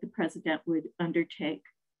the president would undertake.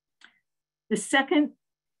 The second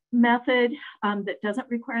method that doesn't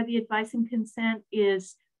require the advice and consent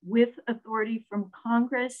is with authority from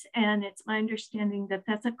Congress. And it's my understanding that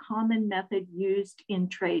that's a common method used in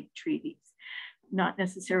trade treaties, not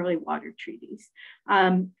necessarily water treaties.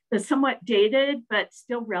 The somewhat dated but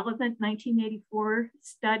still relevant 1984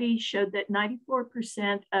 study showed that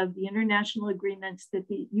 94% of the international agreements that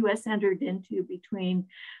the US entered into between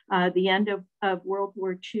the end of World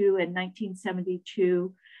War II and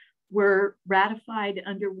 1972 were ratified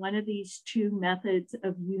under one of these two methods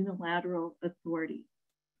of unilateral authority.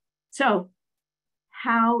 So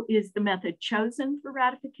how is the method chosen for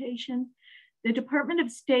ratification? The Department of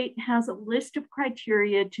State has a list of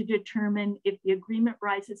criteria to determine if the agreement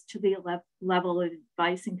rises to the level of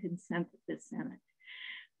advice and consent of the Senate.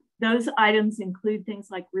 Those items include things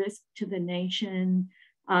like risk to the nation,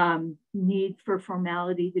 need for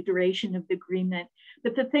formality, the duration of the agreement.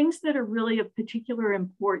 But the things that are really of particular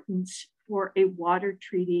importance for a water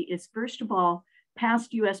treaty is, first of all,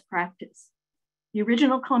 past US practice. The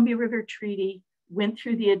original Columbia River Treaty went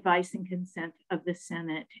through the advice and consent of the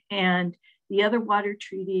Senate, and the other water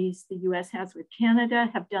treaties the US has with Canada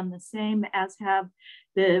have done the same, as have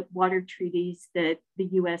the water treaties that the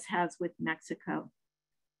US has with Mexico.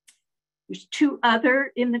 There's two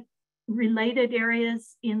other in the related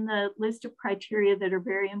areas in the list of criteria that are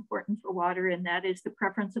very important for water, and that is the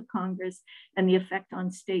preference of Congress and the effect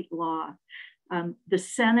on state law. The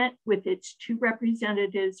Senate, with its two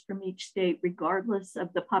representatives from each state, regardless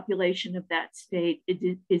of the population of that state,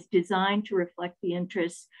 is designed to reflect the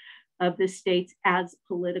interests of the states as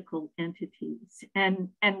political entities. And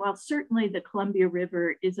while certainly the Columbia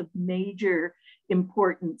River is of major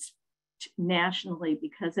importance nationally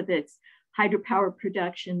because of its hydropower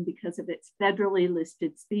production, because of its federally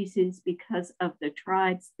listed species, because of the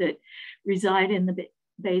tribes that reside in the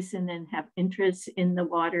basin and have interests in the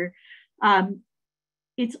water,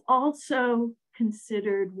 it's also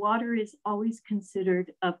considered, water is always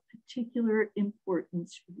considered of particular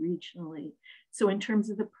importance regionally. So in terms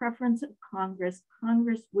of the preference of Congress,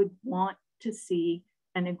 Congress would want to see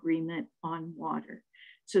an agreement on water.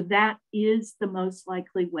 So that is the most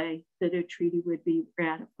likely way that a treaty would be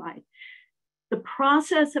ratified. The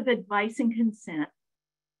process of advice and consent,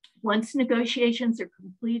 once negotiations are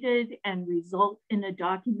completed and result in a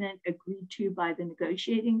document agreed to by the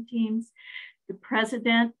negotiating teams, the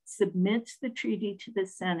president submits the treaty to the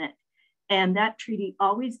Senate, and that treaty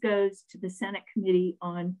always goes to the Senate Committee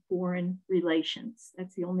on Foreign Relations.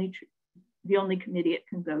 That's the only committee it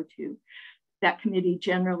can go to. That committee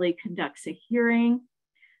generally conducts a hearing.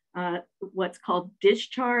 What's called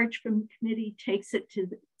discharge from the committee takes it to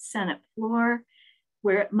the Senate floor,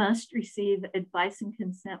 where it must receive advice and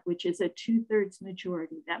consent, which is a 2/3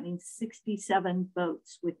 majority. That means 67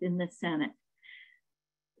 votes within the Senate.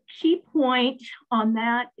 Key point on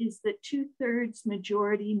that is that 2/3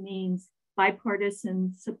 majority means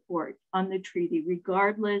bipartisan support on the treaty,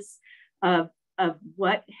 regardless of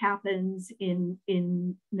what happens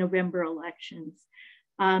in November elections.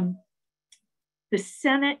 The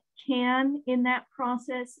Senate can, in that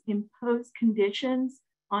process, impose conditions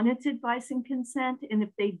on its advice and consent. And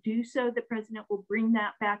if they do so, the president will bring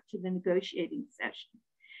that back to the negotiating session.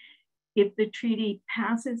 If the treaty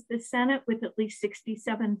passes the Senate with at least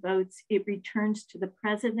 67 votes, it returns to the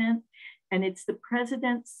president, and it's the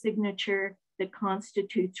president's signature that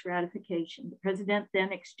constitutes ratification. The president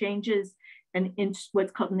then exchanges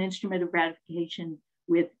what's called an instrument of ratification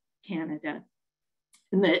with Canada.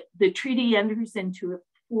 And the treaty enters into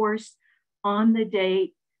force on the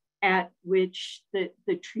date at which the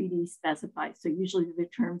treaty specifies. So usually the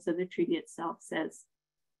terms of the treaty itself says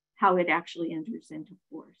how it actually enters into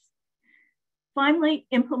force. Finally,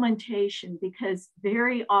 implementation, because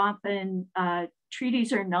very often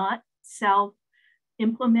treaties are not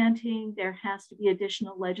self-implementing. There has to be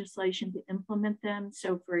additional legislation to implement them.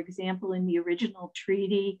 So for example, in the original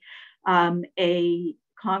treaty, a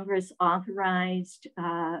Congress authorized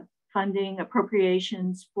funding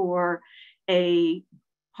appropriations for a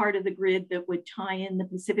part of the grid that would tie in the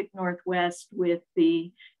Pacific Northwest with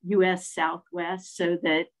the US Southwest so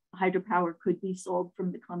that hydropower could be sold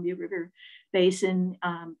from the Columbia River Basin,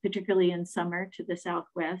 particularly in summer, to the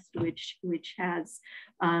Southwest, which has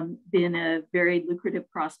been a very lucrative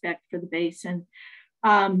prospect for the basin.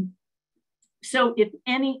 So if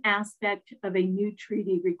any aspect of a new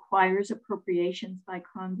treaty requires appropriations by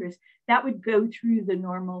Congress, that would go through the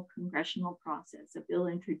normal congressional process, a bill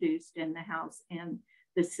introduced in the House and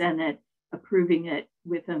the Senate approving it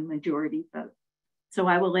with a majority vote. So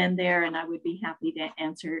I will end there, and I would be happy to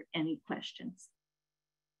answer any questions.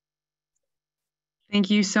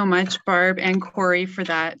 Thank you so much, Barb and Corey, for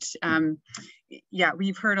that yeah,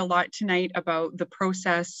 we've heard a lot tonight about the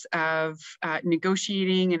process of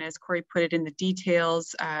negotiating, and as Corey put it in the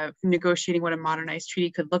details, negotiating what a modernized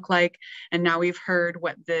treaty could look like. And now we've heard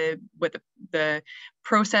what the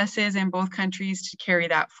process is in both countries to carry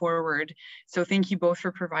that forward. So thank you both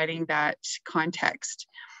for providing that context.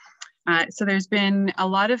 So there's been a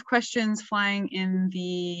lot of questions flying in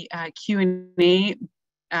the Q&A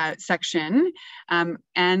section,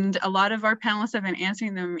 and a lot of our panelists have been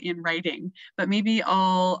answering them in writing, but maybe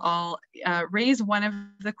I'll raise one of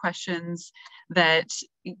the questions that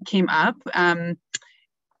came up, and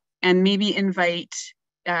maybe invite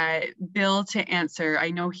Bill to answer.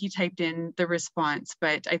 I know he typed in the response,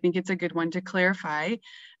 but I think it's a good one to clarify.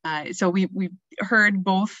 So we've heard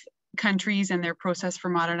both countries and their process for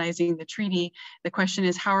modernizing the treaty. The question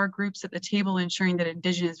is, how are groups at the table ensuring that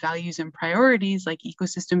Indigenous values and priorities like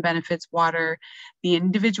ecosystem benefits, water, the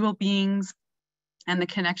individual beings, and the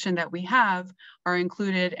connection that we have are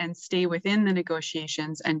included and stay within the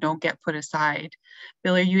negotiations and don't get put aside?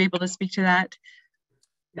 Bill, are you able to speak to that?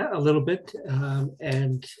 Yeah, a little bit.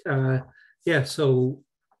 Yeah, so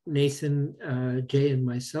Nathan, Jay, and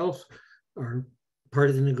myself are part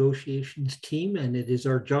of the negotiations team, and it is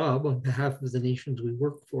our job on behalf of the nations we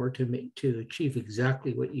work for to achieve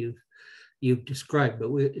exactly what you've described. But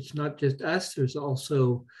it's not just us. There's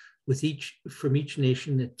also from each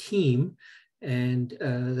nation a team, and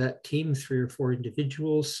that team, 3 or 4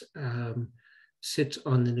 individuals, sits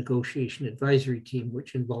on the negotiation advisory team,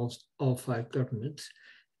 which involves all 5 governments.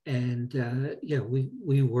 And yeah,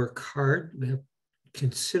 we work hard. We have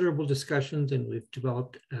considerable discussions, and we've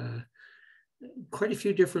developed quite a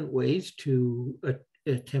few different ways to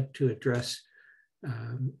attempt to address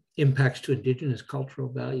impacts to Indigenous cultural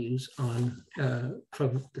values from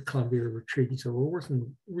the Columbia River Treaty. So we're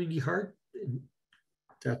working really hard, and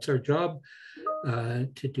that's our job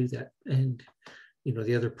to do that. And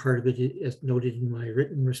the other part of it, as noted in my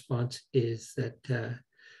written response, is that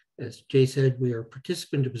as Jay said, we are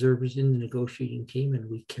participant observers in the negotiating team, and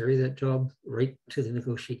we carry that job right to the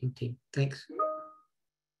negotiating team. Thanks.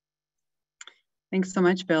 Thanks so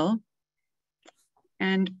much, Bill.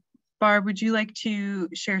 And Barb, would you like to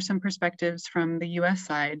share some perspectives from the US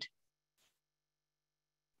side?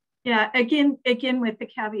 Yeah, again, with the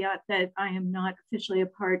caveat that I am not officially a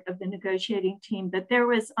part of the negotiating team, but there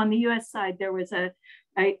was, on the US side, there was a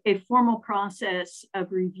formal process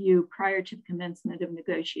of review prior to the commencement of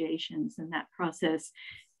negotiations, and that process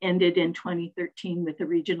ended in 2013 with a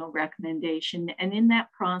regional recommendation. And in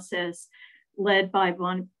that process, led by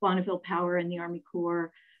Bonneville Power and the Army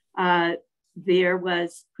Corps, there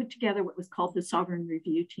was put together what was called the Sovereign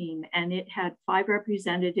Review Team, and it had 5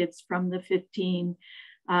 representatives from the 15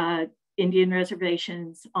 Indian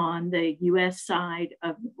reservations on the US side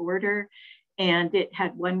of the border, and it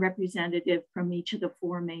had 1 representative from each of the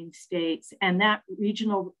 4 main states. And that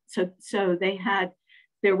regional, so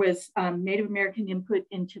there was Native American input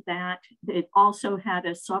into that. It also had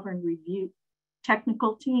a Sovereign Review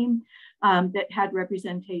technical team that had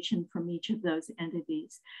representation from each of those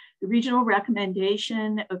entities. The regional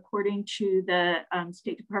recommendation, according to the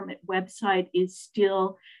State Department website, is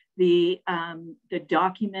still the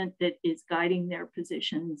document that is guiding their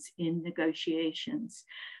positions in negotiations.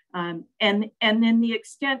 And then the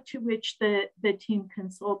extent to which the team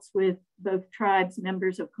consults with both tribes,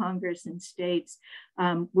 members of Congress, and states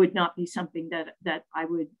would not be something that I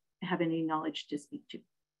would have any knowledge to speak to.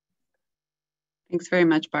 Thanks very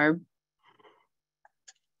much, Barb.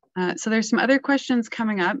 So there's some other questions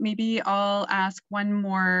coming up. Maybe I'll ask one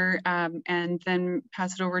more and then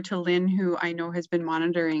pass it over to Lynn, who I know has been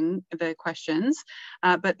monitoring the questions.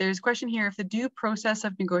 But there's a question here: if the due process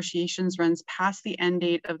of negotiations runs past the end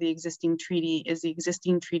date of the existing treaty, is the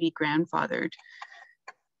existing treaty grandfathered?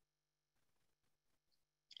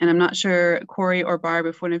 And I'm not sure, Corey or Barb,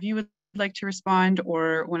 if one of you would like to respond,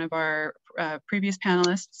 or one of our previous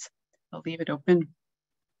panelists. I'll leave it open.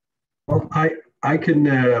 Well, I can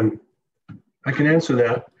answer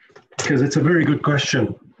that because it's a very good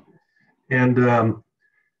question. And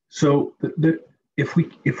so the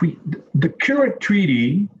current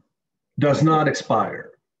treaty does not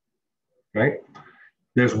expire, right?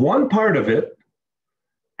 There's one part of it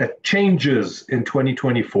that changes in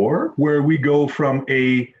 2024, where we go from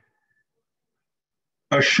a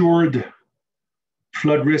assured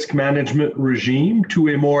flood risk management regime to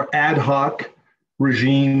a more ad hoc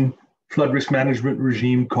regime, flood risk management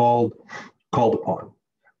regime called upon.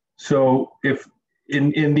 So if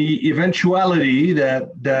in the eventuality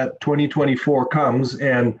that 2024 comes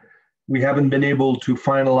and we haven't been able to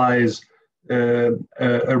finalize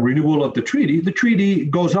a renewal of the treaty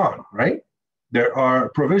goes on, right? There are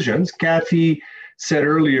provisions. Kathy said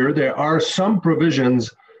earlier, there are some provisions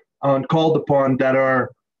on called upon that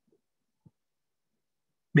are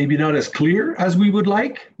maybe not as clear as we would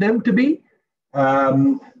like them to be,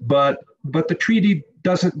 but the treaty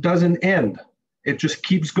doesn't end. It just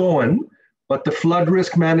keeps going, but the flood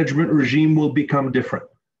risk management regime will become different.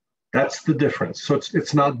 That's the difference. So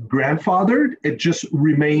it's not grandfathered, it just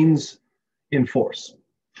remains in force.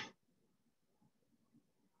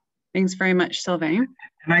 Thanks very much, Sylvain.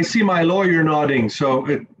 And I see my lawyer nodding, so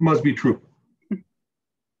it must be true.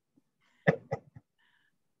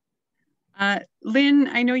 Lynn,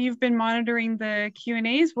 I know you've been monitoring the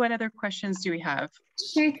Q&As. What other questions do we have?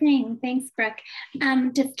 Sure thing. Thanks, Brooke.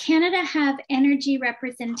 Does Canada have energy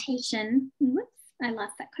representation? Whoops, I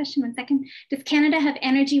lost that question 1 second. Does Canada have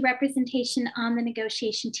energy representation on the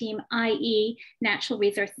negotiation team, i.e. Natural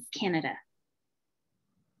Resources Canada?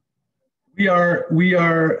 We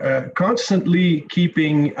are constantly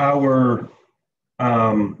keeping our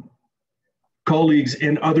colleagues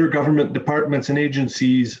in other government departments and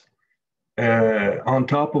agencies on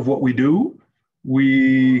top of what we do.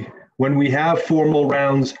 When we have formal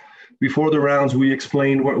rounds, before the rounds, we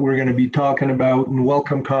explain what we're going to be talking about and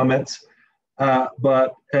welcome comments.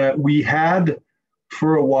 But we had,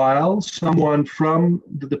 for a while, someone from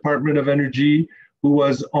the Department of Energy who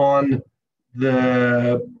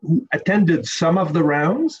attended some of the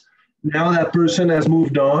rounds. Now that person has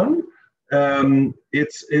moved on.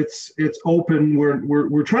 It's open.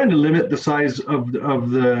 We're trying to limit the size of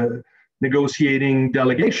the negotiating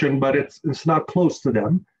delegation, but it's not close to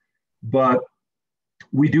them. But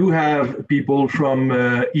we do have people from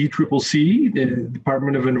ECCC, the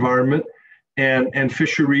Department of Environment, and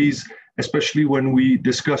Fisheries, especially when we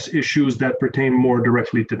discuss issues that pertain more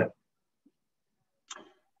directly to them.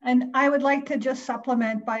 And I would like to just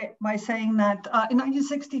supplement by saying that in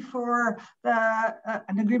 1964,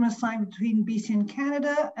 an agreement signed between BC and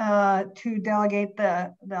Canada to delegate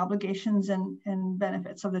the obligations and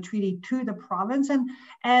benefits of the treaty to the province.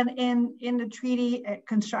 And in the treaty, it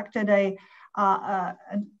constructed an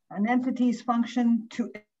entity's function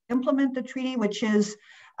to implement the treaty, which is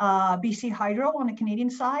BC Hydro on the Canadian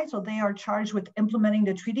side. So they are charged with implementing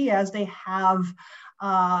the treaty as they have,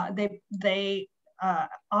 they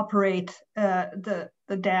operate the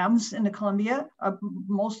dams in the Columbia,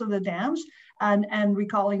 most of the dams, and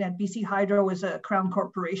recalling that BC Hydro is a crown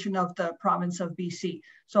corporation of the province of BC.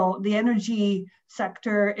 So the energy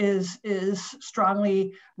sector is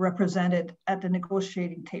strongly represented at the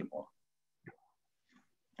negotiating table.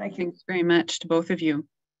 Thank you. Thanks very much to both of you.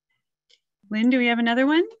 Lynn, do we have another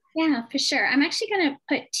one? Yeah, for sure. I'm actually going to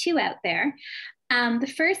put two out there.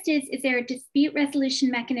 The first is there a dispute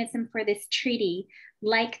resolution mechanism for this treaty,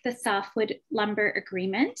 like the softwood lumber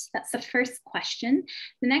agreement? That's the first question.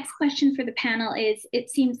 The next question for the panel is, it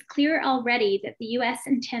seems clear already that the US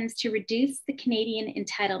intends to reduce the Canadian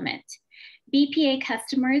entitlement. BPA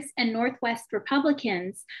customers and Northwest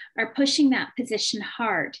Republicans are pushing that position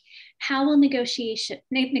hard. How will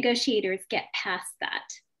negotiators get past that?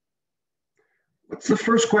 What's the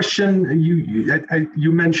first question?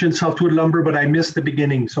 You mentioned softwood lumber, but I missed the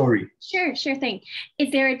beginning, sorry. Sure thing.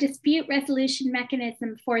 Is there a dispute resolution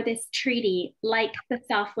mechanism for this treaty, like the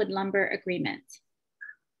softwood lumber agreement?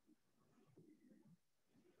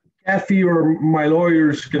 Kathy or my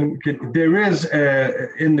lawyers there is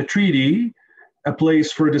in the treaty a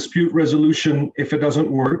place for dispute resolution if it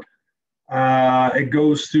doesn't work. It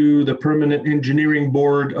goes to the permanent engineering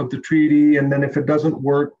board of the treaty, and then if it doesn't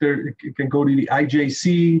work, it can go to the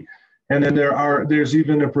IJC, and then there's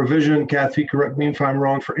even a provision, Kathy, correct me if I'm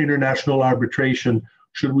wrong, for international arbitration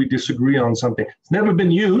should we disagree on something. It's never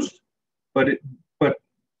been used, but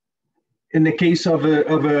in the case of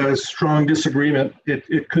a strong disagreement,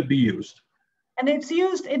 it could be used. And it's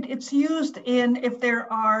used in if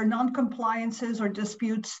there are non-compliances or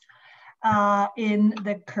disputes in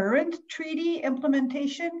the current treaty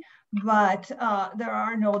implementation, but there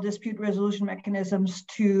are no dispute resolution mechanisms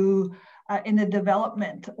in the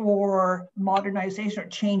development or modernization or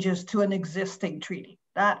changes to an existing treaty.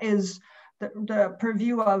 That is the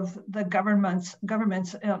purview of the governments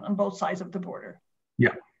on both sides of the border.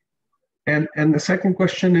 Yeah. And the second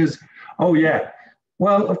question is, oh yeah,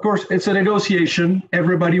 well, of course, it's a negotiation.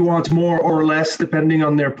 Everybody wants more or less depending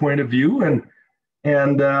on their point of view. And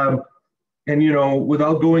you know,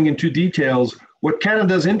 without going into details, what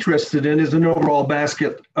Canada's interested in is an overall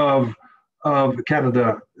basket of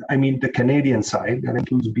Canada. I mean, the Canadian side that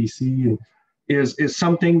includes BC, and is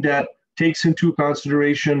something that takes into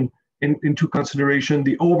consideration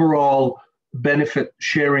the overall benefit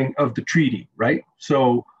sharing of the treaty, right?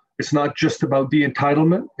 So it's not just about the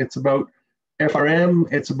entitlement; it's about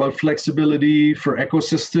FRM, it's about flexibility for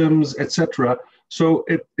ecosystems, etc. So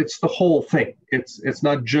it's the whole thing. It's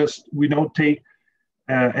not just, we don't take,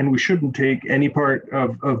 and we shouldn't take any part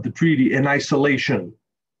of the treaty in isolation,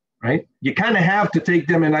 right? You kind of have to take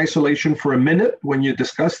them in isolation for a minute when you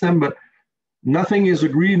discuss them, but nothing is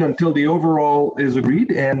agreed until the overall is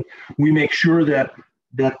agreed, and we make sure that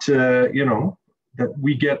you know, that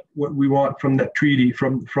we get what we want from that treaty,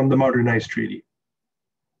 from the modernized treaty.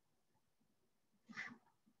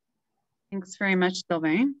 Thanks very much,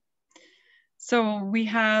 Sylvain. So we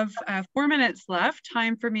have 4 minutes left,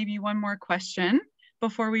 time for maybe one more question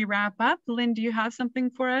before we wrap up. Lynn, do you have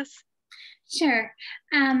something for us? Sure.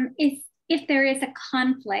 If there is a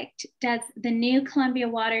conflict, does the new Columbia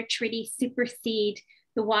Water Treaty supersede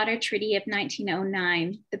the Water Treaty of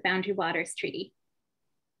 1909, the Boundary Waters Treaty?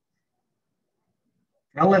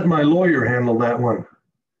 I'll let my lawyer handle that one.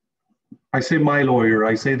 I say my lawyer,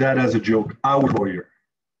 I say that as a joke, our lawyer.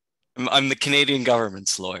 I'm the Canadian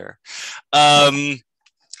government's lawyer. I'm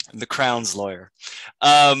the Crown's lawyer.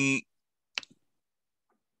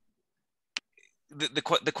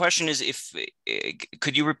 The question is, if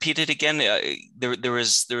could you repeat it again? There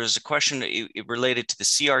was a question related to the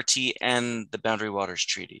CRT and the Boundary Waters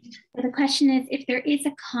Treaty. The question is, if there is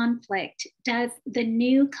a conflict, does the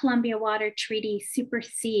new Columbia Water Treaty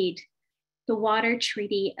supersede the Water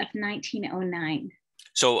Treaty of 1909?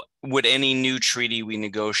 So would any new treaty we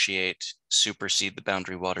negotiate supersede the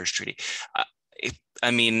Boundary Waters Treaty?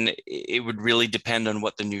 I mean, it would really depend on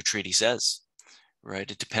what the new treaty says.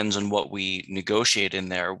 Right, it depends on what we negotiate in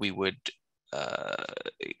there. We would,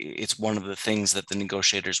 it's one of the things that the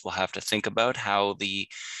negotiators will have to think about, how the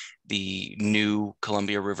new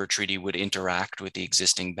Columbia River Treaty would interact with the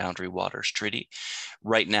existing Boundary Waters Treaty.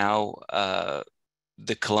 Right now,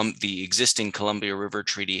 the existing Columbia River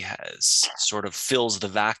Treaty has sort of fills the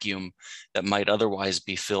vacuum that might otherwise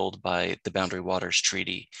be filled by the Boundary Waters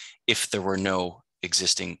Treaty if there were no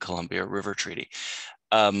existing Columbia River Treaty.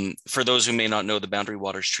 For those who may not know, the Boundary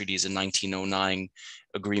Waters Treaty is a 1909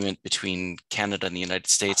 agreement between Canada and the United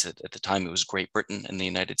States. At the time, it was Great Britain and the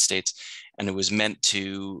United States, and it was meant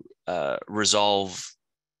to resolve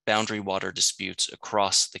boundary water disputes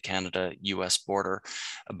across the Canada-U.S. border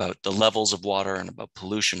about the levels of water and about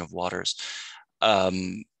pollution of waters. But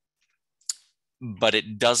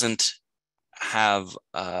it doesn't have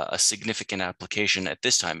a significant application at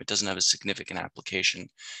this time. It doesn't have a significant application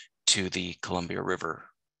to the Columbia River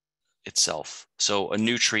itself. So a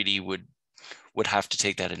new treaty would have to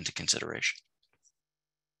take that into consideration.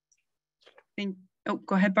 Oh,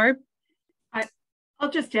 go ahead, Barb.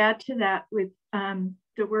 I'll just add to that with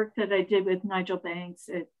the work that I did with Nigel Banks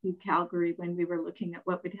at Calgary when we were looking at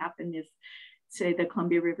what would happen if, say, the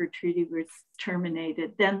Columbia River Treaty was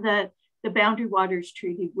terminated. Then the Boundary Waters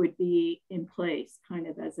Treaty would be in place kind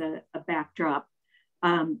of as a backdrop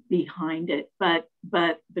behind it, but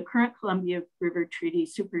the current Columbia River Treaty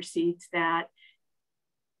supersedes that,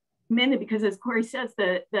 mainly because, as Corey says,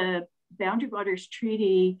 the Boundary Waters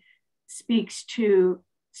Treaty speaks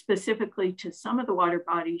specifically to some of the water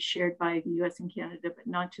bodies shared by the U.S. and Canada, but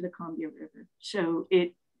not to the Columbia River. So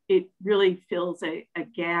it really fills a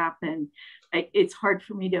gap, and it's hard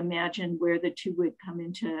for me to imagine where the two would come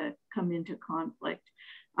into conflict.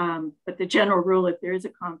 But the general rule, if there is a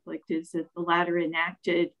conflict, is that the latter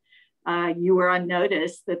enacted, you were on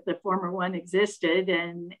notice that the former one existed,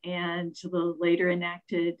 and the later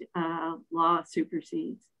enacted law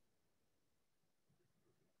supersedes.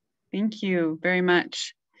 Thank you very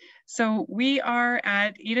much. So we are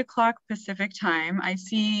at 8 o'clock Pacific time. I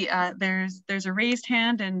see there's a raised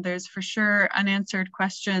hand, and there's for sure unanswered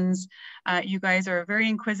questions. You guys are very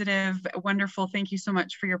inquisitive, wonderful. Thank you so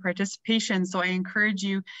much for your participation. So I encourage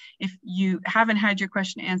you, if you haven't had your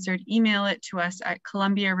question answered, email it to us at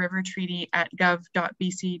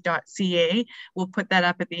columbiarivertreaty@gov.bc.ca. We'll put that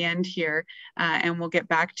up at the end here, and we'll get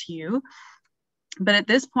back to you. But at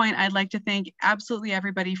this point, I'd like to thank absolutely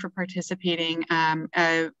everybody for participating.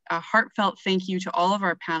 A heartfelt thank you to all of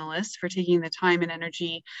our panelists for taking the time and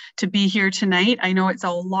energy to be here tonight. I know it's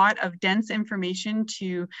a lot of dense information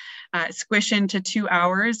to squish into 2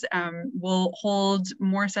 hours. We'll hold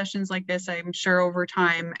more sessions like this, I'm sure, over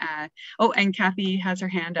time. Oh, and Kathy has her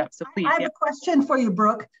hand up, so please. I have a question for you,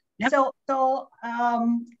 Brooke. Yep. So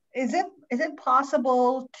is it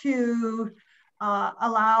possible to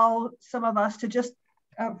allow some of us to just,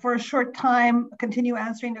 for a short time, continue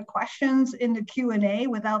answering the questions in the Q&A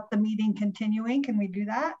without the meeting continuing? Can we do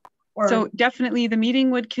that? So definitely the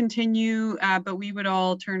meeting would continue, but we would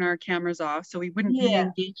all turn our cameras off. So we wouldn't be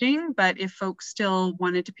engaging, but if folks still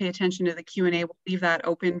wanted to pay attention to the Q&A, we'll leave that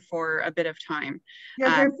open for a bit of time.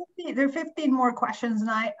 Yeah, there are 15 more questions, and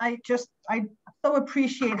I so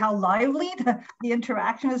appreciate how lively the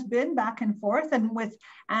interaction has been back and forth, and with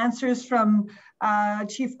answers from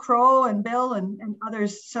Chief Crow and Bill and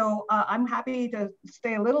others. So I'm happy to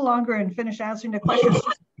stay a little longer and finish answering the questions.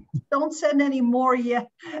 Don't send any more yet,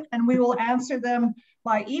 and we will answer them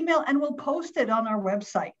by email, and we'll post it on our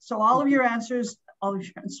website. So all of your answers, all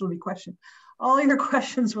your questions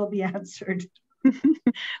will be answered.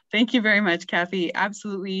 Thank you very much, Kathy.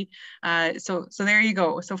 Absolutely. So there you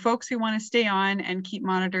go. So folks who want to stay on and keep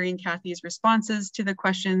monitoring Kathy's responses to the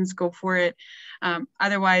questions, go for it.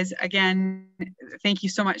 Otherwise, again, thank you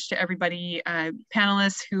so much to everybody,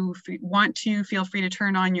 panelists who want to, feel free to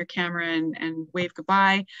turn on your camera and wave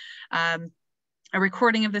goodbye. A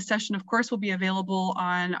recording of this session, of course, will be available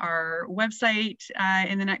on our website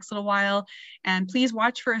in the next little while. And please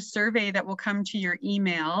watch for a survey that will come to your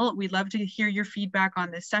email. We'd love to hear your feedback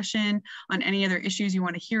on this session, on any other issues you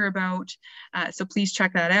want to hear about. So please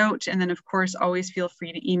check that out. And then, of course, always feel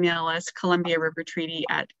free to email us,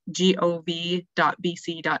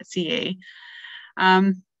 columbia-river-treaty@gov.bc.ca.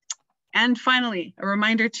 And finally, a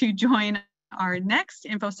reminder to join our next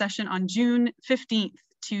info session on June 15th.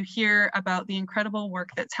 To hear about the incredible work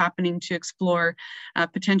that's happening to explore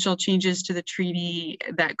potential changes to the treaty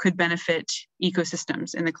that could benefit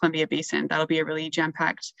ecosystems in the Columbia Basin. That'll be a really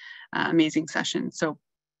jam-packed, amazing session. So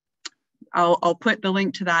I'll put the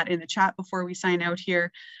link to that in the chat before we sign out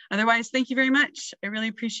here. Otherwise, thank you very much. I really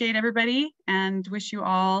appreciate everybody and wish you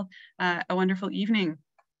all a wonderful evening.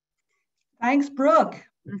 Thanks, Brooke.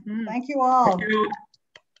 Thank you all.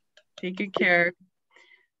 Take good care.